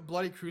back to the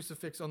bloody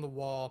crucifix on the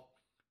wall.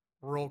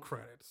 Roll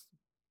credits.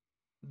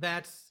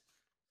 That's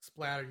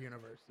Splatter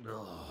Universe.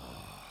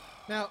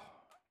 Now,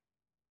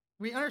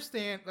 we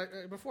understand,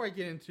 before I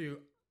get into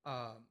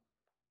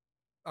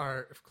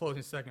our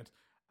closing seconds,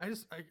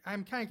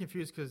 I'm kind of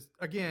confused because,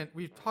 again,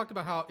 we've talked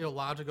about how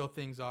illogical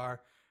things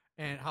are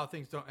and how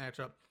things don't match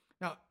up.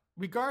 Now,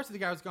 regardless of the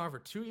guy who's gone for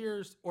 2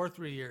 years or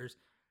 3 years,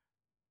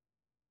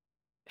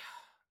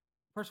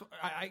 first of all,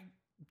 I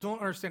don't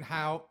understand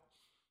how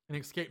an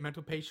escaped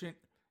mental patient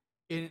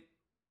in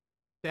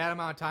that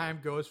amount of time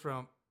goes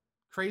from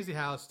crazy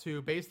house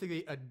to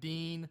basically a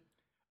dean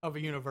of a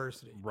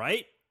university.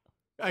 Right?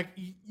 Like,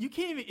 you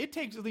can't even, it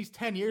takes at least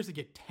 10 years to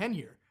get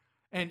tenure.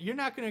 And you're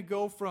not going to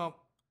go from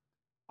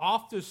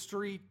off the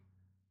street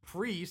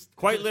priest.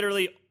 Quite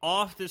literally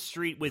off the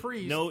street with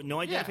priest. no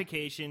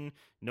identification,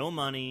 no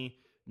money,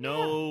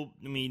 I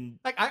mean,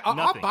 like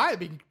I'll buy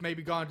it,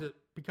 maybe gone to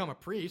become a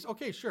priest.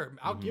 Okay, sure.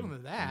 I'll give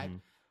him that. Mm-hmm.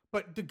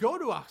 But to go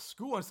to a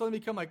school and suddenly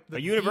become like a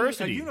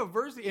university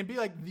and be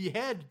like the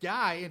head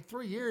guy in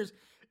 3 years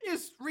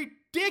is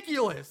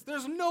ridiculous.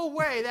 There's no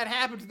way that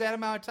happens in that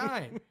amount of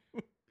time.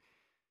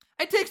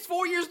 It takes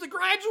 4 years to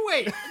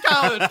graduate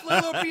college.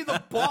 Let alone be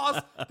the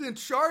boss in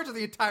charge of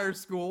the entire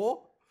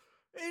school.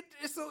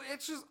 It's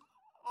just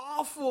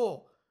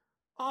awful.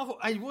 Awful.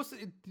 I will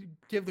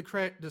give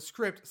the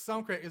script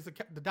some credit. Is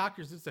the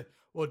doctors did say,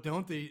 well,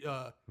 don't they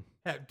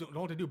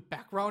do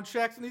background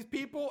checks on these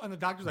people? And the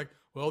doctor's like,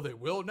 well, they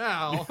will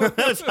now.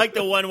 It's like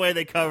the one way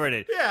they covered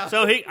it. Yeah.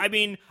 So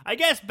I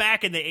guess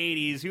back in the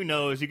 80s, who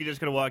knows? You could just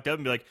kind of walk up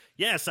and be like,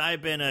 yes,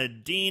 I've been a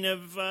dean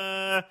of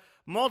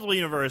multiple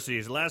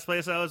universities. The last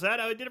place I was at,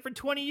 I did it for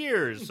 20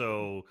 years.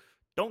 So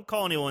don't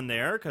call anyone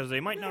there because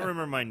they might not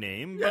remember my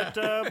name. Yeah.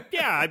 But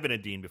I've been a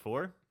dean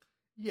before.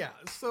 Yeah.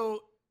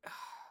 So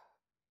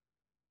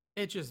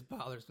it just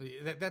bothers me.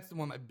 That's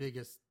one of my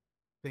biggest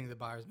things that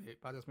bothers me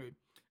about this movie.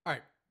 All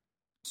right.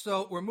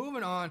 So we're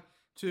moving on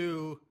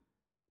to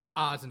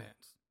odds and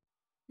ends.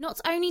 Not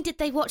only did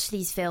they watch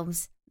these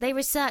films, they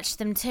researched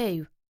them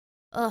too.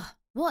 Ugh,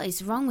 what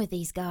is wrong with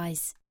these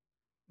guys?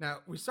 Now,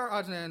 we start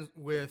odds and ends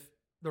with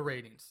the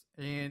ratings.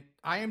 And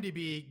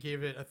IMDb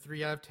gave it a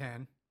 3 out of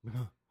 10.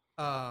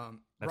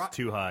 That's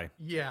too high.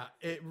 Yeah.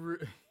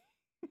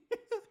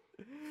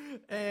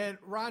 And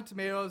Rotten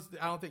Tomatoes,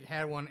 I don't think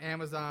had one.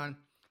 Amazon,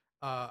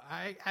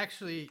 I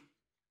actually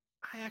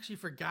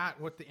forgot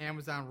what the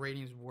Amazon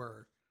ratings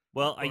were.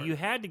 Well, you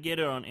had to get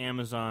it on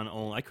Amazon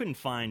only. I couldn't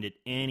find it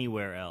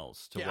anywhere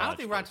else to watch. I don't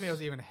think Rotten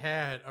Tomatoes even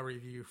had a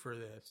review for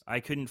this.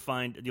 I couldn't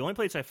find... The only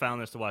place I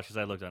found this to watch is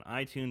I looked on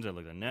iTunes, I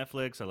looked on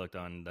Netflix, I looked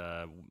on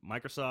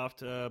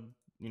Microsoft,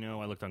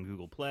 I looked on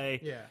Google Play.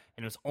 Yeah.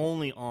 And it was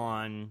only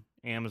on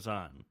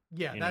Amazon.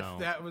 Yeah,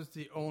 that was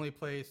the only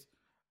place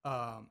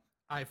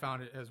I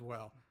found it as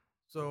well.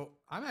 So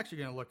I'm actually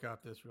going to look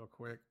up this real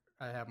quick.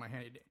 I have my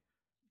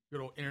good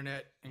old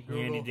internet and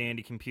Google. Handy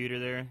dandy computer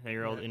there,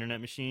 your old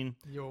internet machine.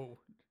 The old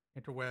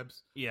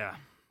interwebs. Yeah.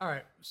 All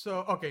right.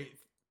 So, okay.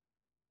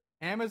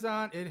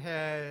 Amazon, it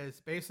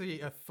has basically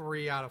a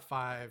 3 out of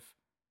 5.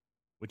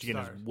 Which again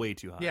is way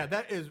too high. Yeah,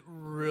 that is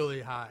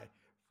really high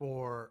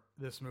for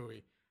this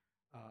movie.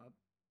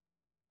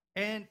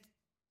 And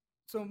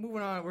so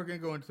moving on, we're going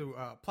to go into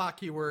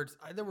plot keywords.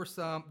 There were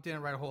some,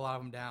 didn't write a whole lot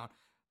of them down.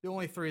 The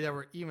only 3 that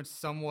were even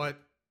somewhat,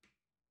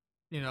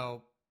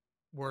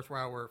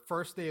 worthwhile were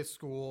first day of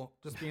school,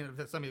 just being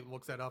that somebody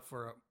looks that up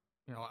for,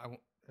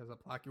 as a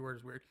plot keyword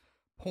is weird.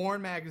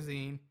 Porn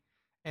magazine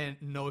and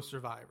no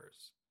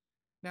survivors.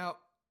 Now,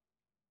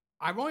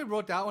 I've only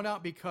wrote that one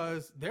out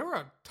because there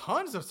were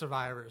tons of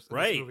survivors in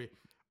this movie.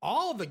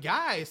 All of the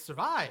guys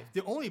survived.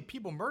 The only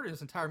people murdered in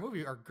this entire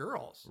movie are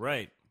girls.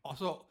 Right.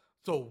 Also,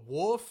 so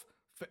Wolf,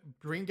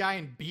 green guy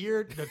in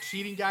beard, the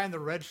cheating guy in the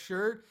red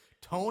shirt,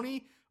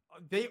 Tony,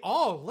 they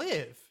all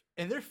live.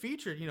 And they're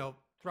featured,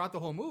 throughout the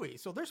whole movie.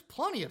 So there's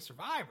plenty of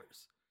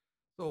survivors.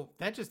 So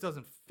that just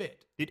doesn't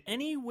fit. Did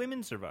any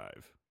women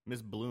survive?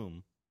 Miss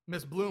Bloom,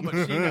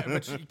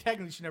 but she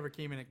technically she never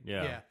came in.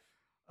 Yeah.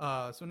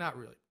 So not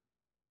really.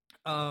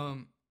 All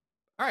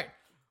right.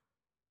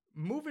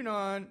 Moving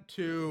on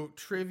to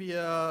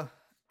trivia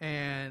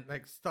and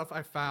stuff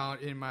I found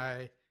in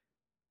my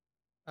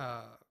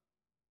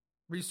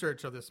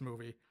research of this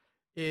movie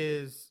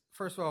is,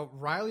 first of all,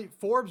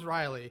 Forbes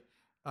Riley,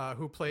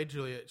 who played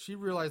Juliet, she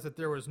realized that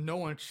there was no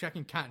one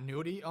checking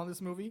continuity on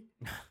this movie.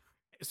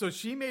 So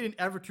she made an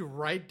effort to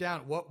write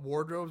down what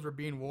wardrobes were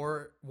being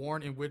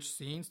worn in which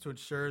scenes to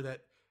ensure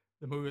that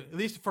the movie, at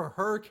least for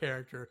her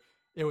character,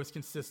 it was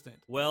consistent.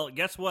 Well,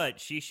 guess what?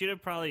 She should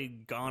have probably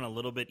gone a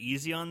little bit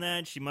easy on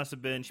that. She might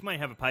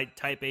have a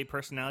type A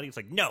personality. It's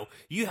like, no,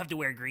 you have to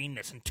wear green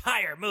this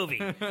entire movie.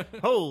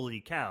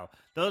 Holy cow.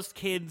 Those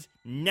kids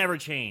never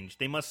change.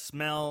 They must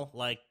smell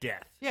like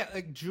death. Yeah,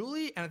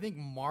 Julie and I think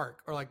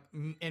Mark are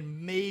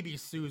and maybe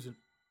Susan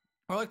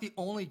are the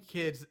only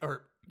kids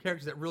or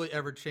characters that really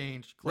ever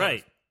change clothes.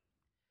 Right.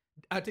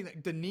 I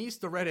think Denise,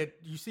 the redhead,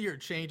 you see her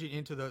changing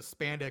into the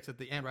spandex at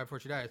the end right before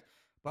she dies.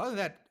 But other than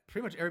that,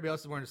 pretty much everybody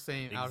else is wearing the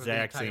same outfit.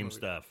 Exact same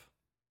stuff.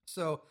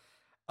 So,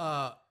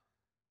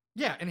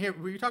 yeah, and here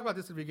we talk about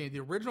this at the beginning. The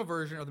original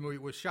version of the movie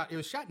was shot in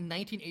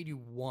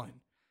 1981, and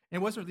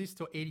it wasn't released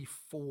until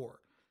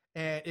 84,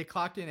 and it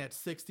clocked in at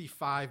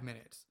 65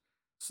 minutes.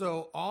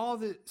 So all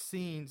the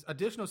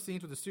additional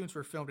scenes with the students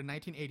were filmed in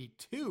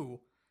 1982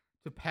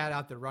 to pad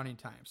out the running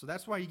time. So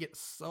that's why you get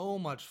so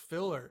much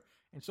filler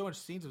and so much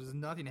scenes where there's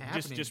nothing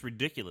happening. Just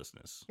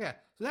ridiculous's. Yeah.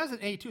 So that was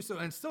in 82. So,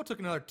 and it still took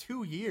another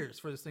 2 years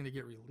for this thing to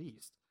get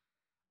released.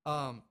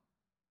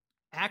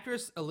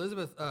 Actress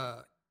Elizabeth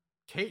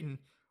Caton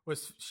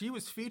was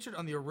featured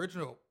on the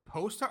original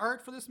poster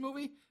art for this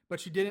movie, but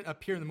she didn't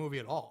appear in the movie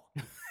at all.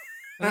 And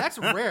that's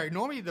rare.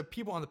 Normally the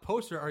people on the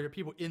poster are the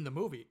people in the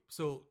movie.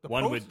 So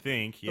one would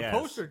think, yes. The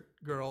poster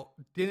girl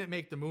didn't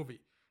make the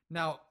movie.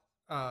 Now,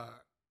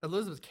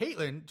 Elizabeth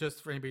Caitlin,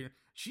 just for anybody,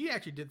 she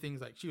actually did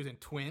things like she was in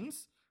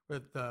Twins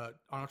with the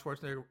Arnold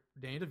Schwarzenegger,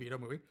 Danny DeVito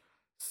movie,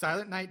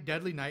 Silent Night,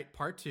 Deadly Night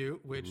Part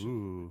 2, which,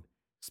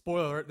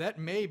 spoiler alert, that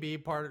may be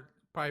probably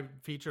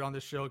featured on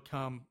this show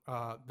come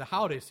the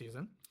holiday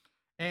season,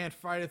 and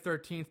Friday the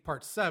 13th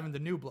Part 7, The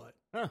New Blood.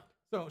 Huh.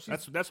 So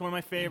that's one of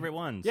my favorite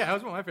ones. Yeah, that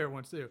was one of my favorite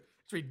ones too.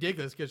 It's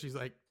ridiculous because she's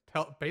like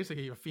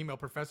basically a female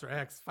Professor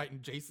X fighting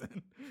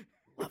Jason.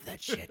 Love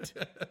that shit.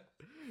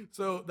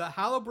 So the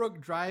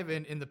Hollowbrook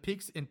Drive-In in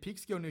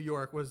Peekskill, New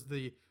York was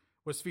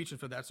featured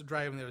for that. So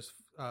drive-in that was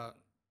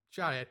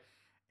shot at,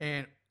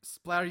 and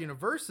Splatter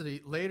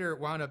University later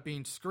wound up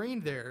being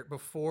screened there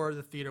before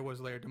the theater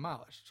was later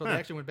demolished. So they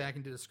actually went back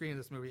and did a screening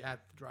of this movie at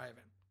the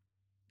drive-in.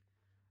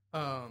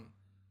 I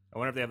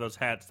wonder if they have those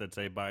hats that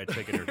say buy a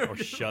ticket or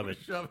shove it.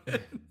 Shove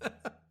it.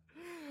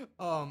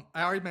 I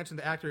already mentioned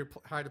the actor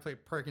who hired to play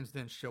Perkins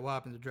didn't show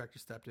up, and the director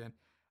stepped in.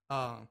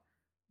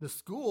 The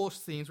school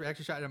scenes were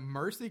actually shot at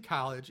Mercy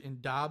College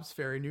in Dobbs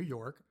Ferry, New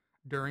York,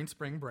 during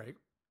spring break.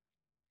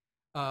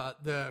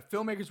 The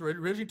filmmakers were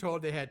originally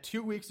told they had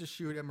 2 weeks to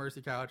shoot at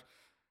Mercy College,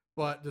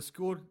 but the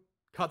school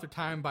cut their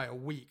time by a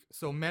week.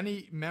 So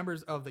many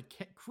members of the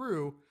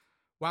crew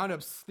wound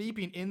up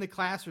sleeping in the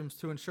classrooms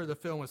to ensure the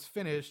film was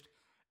finished.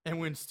 And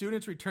when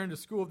students returned to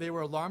school, they were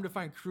alarmed to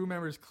find crew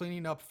members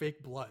cleaning up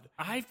fake blood.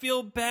 I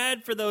feel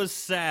bad for those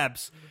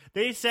saps.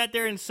 They sat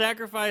there and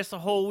sacrificed a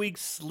whole week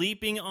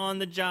sleeping on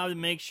the job to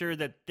make sure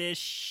that this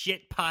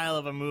shit pile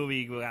of a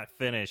movie got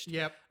finished.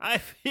 Yep. I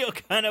feel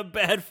kind of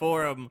bad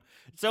for them.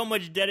 So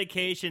much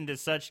dedication to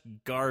such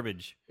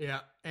garbage. Yeah.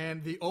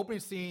 And the opening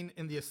scene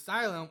in the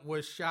asylum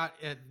was shot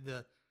at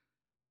the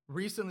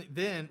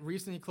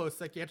recently closed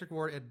psychiatric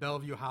ward at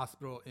Bellevue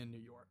Hospital in New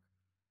York.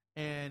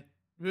 And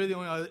really, the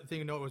only other thing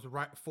to note was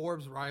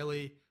Forbes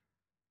Riley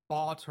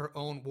bought her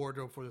own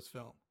wardrobe for this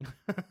film,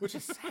 which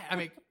is sad. I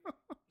mean,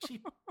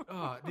 she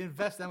didn't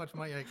invest that much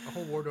money, like a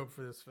whole wardrobe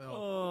for this film.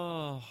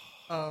 Oh,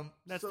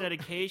 that's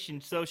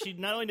dedication. So she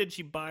not only did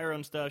she buy her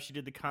own stuff, she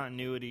did the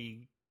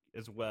continuity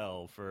as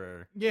well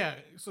for. Yeah,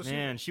 so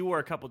she wore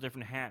a couple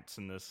different hats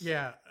in this.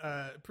 Yeah,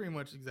 pretty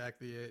much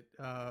exactly it.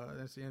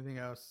 Let's see anything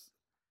else.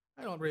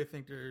 I don't really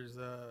think there's.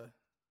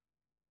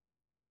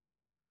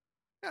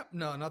 Yep,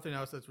 no, nothing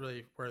else that's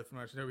really worth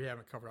much that we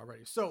haven't covered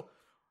already. So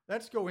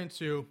let's go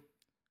into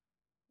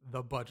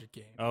the budget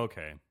game.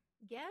 Okay.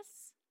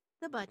 Guess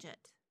the budget.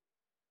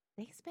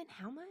 They spent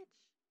how much?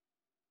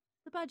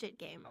 The budget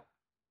game.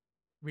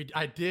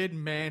 I did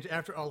manage,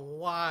 after a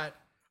lot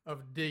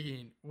of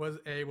digging, was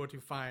able to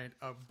find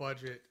a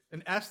budget,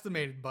 an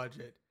estimated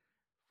budget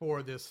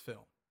for this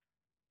film.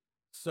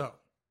 So,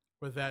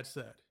 with that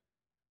said,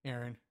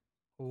 Aaron,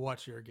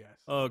 what's your guess?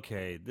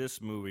 Okay, this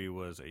movie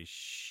was a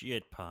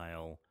shit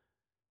pile.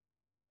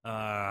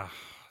 The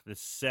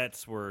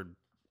sets were,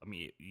 I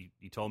mean,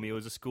 you told me it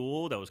was a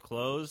school that was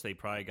closed. They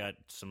probably got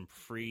some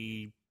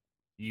free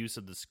use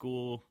of the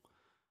school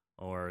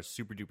or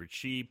super duper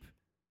cheap.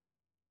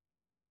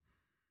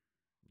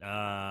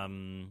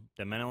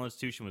 The mental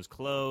institution was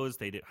closed.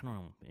 They did, I don't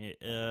know.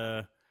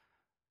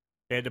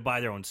 They had to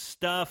buy their own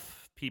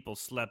stuff. People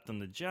slept on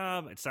the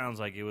job. It sounds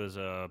like it was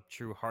a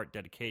true heart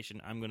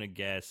dedication. I'm going to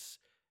guess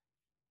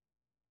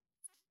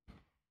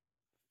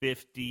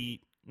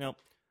 50. No,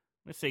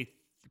 let's say,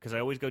 because I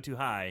always go too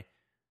high,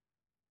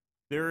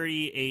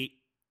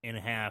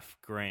 38.5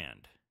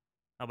 grand.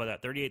 How about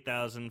that?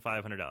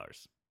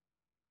 $38,500.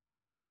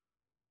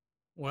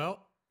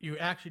 Well, you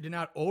actually did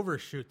not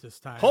overshoot this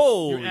time.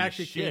 Holy You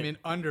actually shit. came in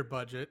under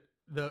budget.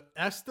 The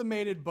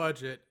estimated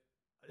budget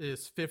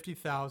is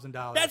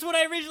 $50,000. That's what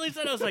I originally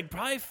said. I was like,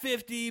 probably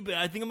 50, but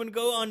I think I'm going to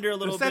go under a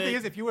little The sad bit. thing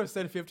is, if you would have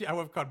said 50, I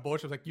would have caught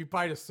bullshit. I was like, you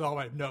probably just saw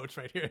my notes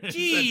right here. It said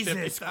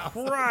Jesus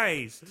 50,000.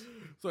 Christ.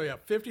 So yeah,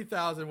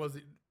 50,000 was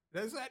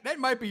that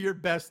might be your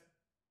best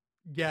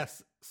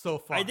guess so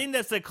far. I think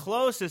that's the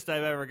closest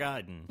I've ever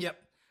gotten. Yep.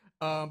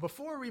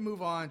 Before we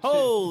move on, to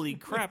Holy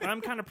crap. I'm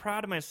kind of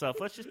proud of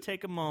myself. Let's just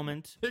take a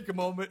moment. take a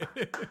moment.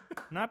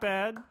 Not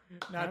bad.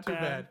 Not too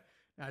bad.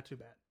 Not too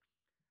bad.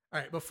 All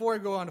right. Before I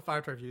go on to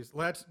 5-star reviews,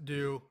 let's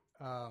do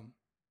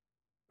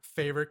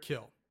favorite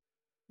kill.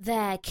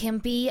 There can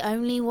be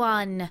only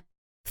one.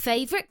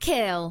 Favorite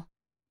kill.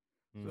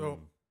 So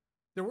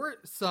there were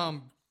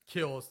some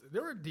kills.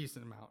 There were a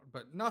decent amount,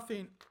 but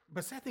nothing.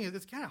 But sad thing is,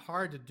 it's kind of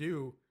hard to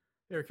do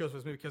favorite kills for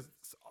this movie because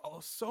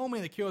so many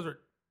of the kills are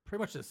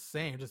pretty much the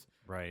same, just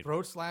Right.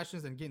 throat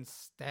slashes and getting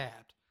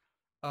stabbed.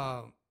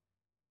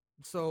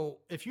 So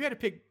if you had to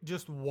pick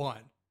just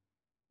one,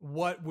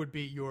 what would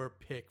be your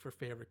pick for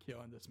favorite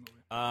kill in this movie?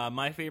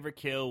 My favorite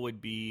kill would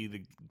be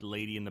the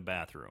lady in the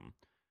bathroom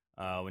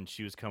when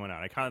she was coming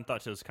out. I kind of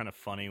thought it was kind of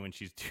funny when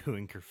she's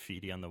doing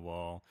graffiti on the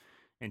wall.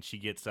 And she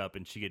gets up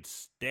and she gets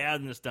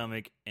stabbed in the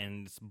stomach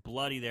and it's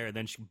bloody there. And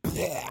then she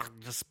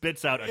just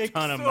spits out a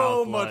ton of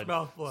mouth blood. So much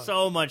mouth blood.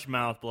 So much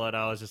mouth blood.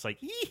 I was just like,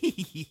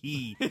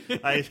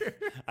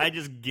 I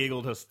just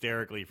giggled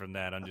hysterically from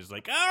that. I'm just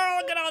like, oh,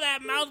 look at all that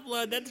mouth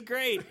blood. That's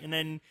great. And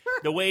then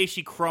the way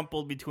she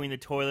crumpled between the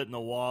toilet and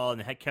the wall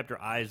and kept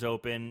her eyes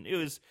open.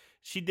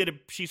 She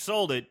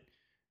sold it.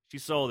 She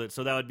sold it.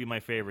 So that would be my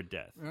favorite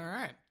death. All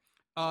right.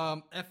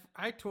 If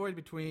I toyed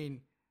between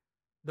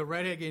the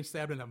redhead getting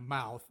stabbed in the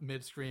mouth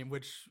mid-scream,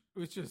 which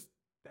was just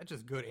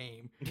good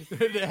aim to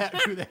do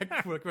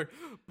that quick.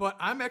 But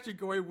I'm actually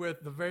going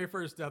with the very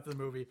first death of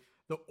the movie,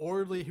 the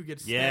orderly who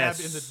gets stabbed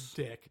in the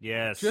dick.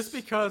 Yes. Just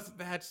because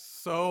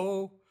that's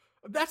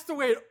the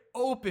way it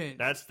opened.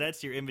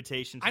 That's your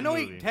invitation to I know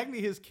the movie.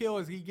 technically his kill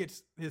is he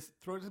gets his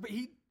throat, but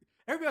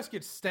everybody else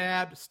gets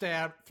stabbed,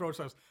 throat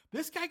slashed.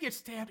 This guy gets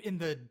stabbed in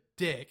the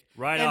dick.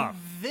 Right and off.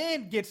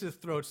 then gets his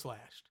throat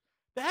slashed.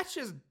 That's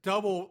just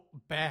double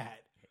bad.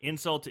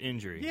 Insult to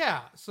injury.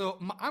 Yeah, so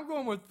I'm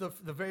going with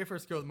the very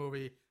first kill of the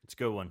movie, It's a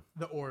good one.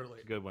 the orderly.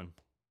 It's a good one.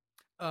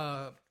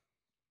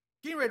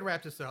 Getting ready to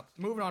wrap this up.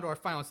 Moving on to our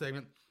final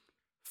segment,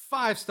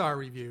 5-star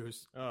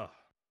reviews. Oh.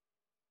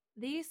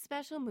 These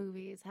special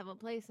movies have a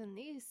place in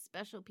these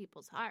special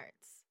people's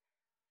hearts.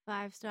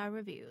 5-star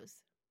reviews.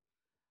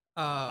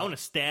 I want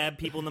to stab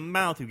people in the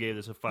mouth who gave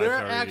this a 5-star There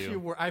review. actually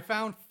were. I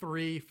found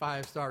 3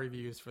 5-star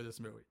reviews for this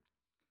movie.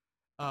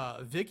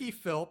 Vicky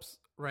Phillips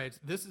writes,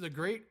 "This is a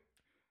great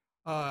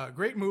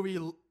movie."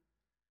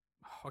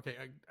 Okay,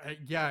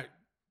 yeah,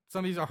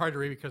 some of these are hard to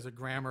read because of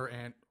grammar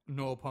and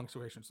no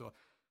punctuation. So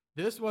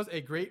this was a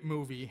great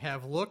movie.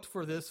 Have looked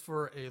for this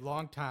for a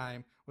long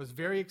time. Was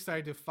very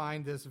excited to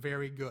find this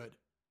very good.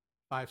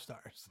 5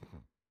 stars.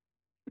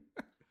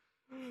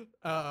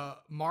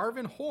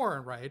 Marvin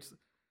Horn writes,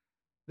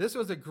 this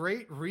was a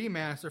great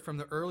remaster from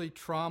the early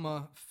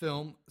Trauma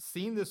film.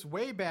 Seen this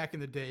way back in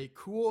the day.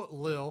 Cool,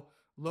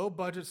 low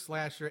budget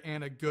slasher,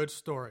 and a good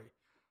story.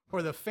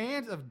 For the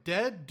fans of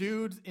Dead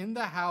Dudes in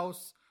the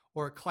House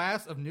or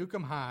Class of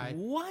Nukem High.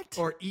 What?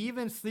 Or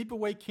even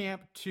Sleepaway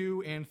Camp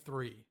 2 and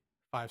 3.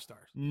 5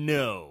 stars.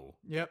 No.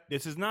 Yep.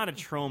 This is not a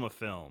trauma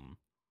film,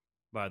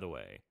 by the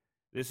way.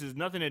 This has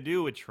nothing to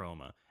do with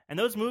trauma. And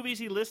those movies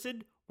he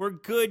listed were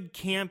good,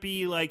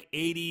 campy, like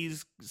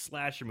 80s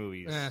slasher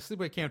movies.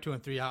 Sleepaway Camp 2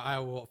 and 3, I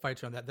will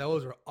fight you on that.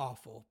 Those are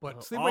awful. But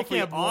Well, Sleepaway awfully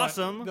Camp 1,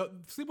 awesome.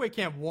 Sleepaway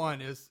Camp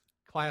 1 is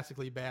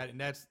classically bad, and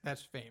that's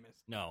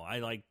famous. No, I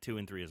like 2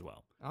 and 3 as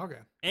well. Okay.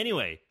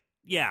 Anyway,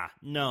 yeah,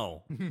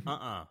 no.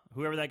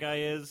 Whoever that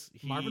guy is.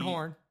 Marvin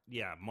Horn.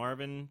 Yeah,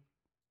 Marvin,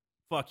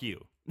 fuck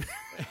you.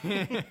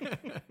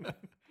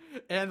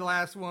 And the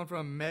last one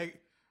from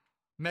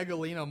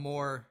Megalina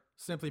Moore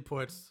simply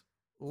puts,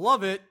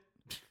 love it.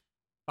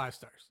 5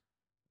 stars.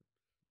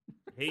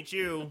 Hate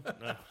you.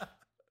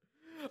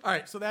 All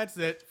right, so that's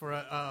it for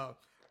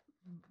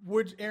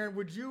Aaron,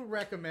 would you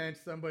recommend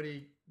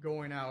somebody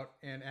going out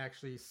and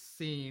actually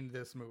seeing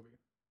this movie?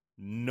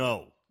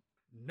 No.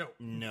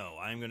 No.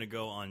 I'm going to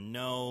go on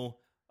no.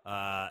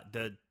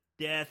 The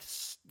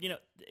deaths,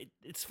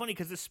 it's funny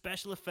because the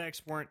special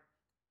effects weren't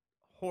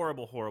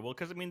horrible,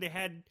 because, I mean, they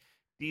had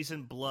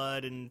decent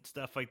blood and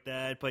stuff like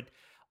that, but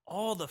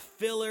all the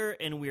filler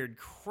and weird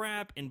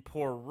crap and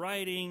poor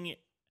writing,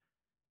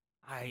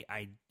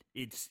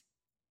 it's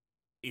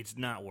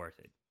not worth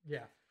it.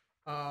 Yeah.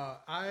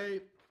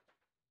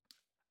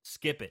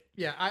 Skip it.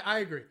 Yeah, I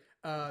agree.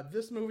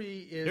 This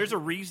movie is... There's a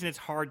reason it's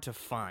hard to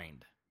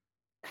find.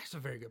 That's a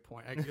very good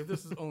point. If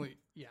this is only...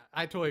 Yeah,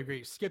 I totally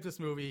agree. Skip this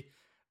movie.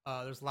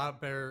 There's a lot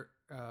of better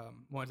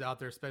ones out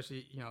there,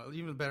 especially,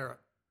 even better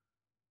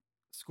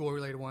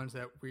school-related ones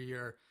that we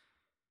are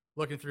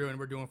looking through and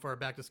we're doing for our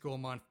back-to-school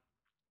month.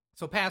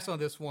 So pass on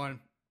this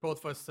one.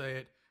 Both of us say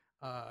it.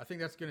 I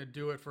think that's going to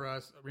do it for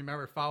us.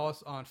 Remember, follow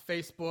us on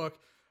Facebook.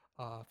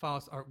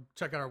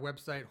 Check out our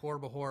website,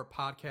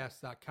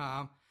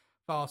 horriblehorrorpodcast.com.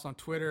 Follow us on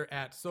Twitter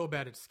at So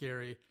Bad It's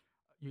Scary.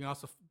 You can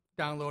also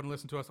download and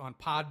listen to us on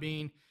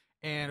Podbean.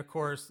 And, of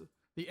course,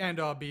 the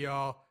end-all,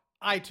 be-all,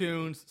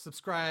 iTunes.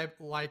 Subscribe,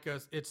 like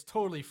us. It's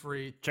totally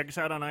free. Check us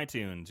out on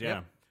iTunes,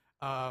 yeah.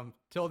 Yep.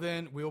 Till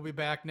then, we will be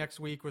back next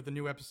week with a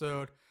new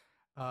episode.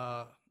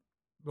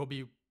 Will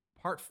be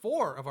part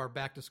 4 of our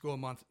back-to-school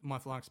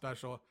month-long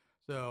special.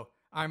 So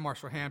I'm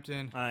Marshall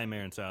Hampton. I'm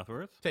Aaron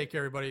Southworth. Take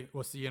care, everybody.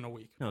 We'll see you in a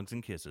week. Hugs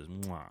and kisses.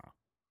 Mwah.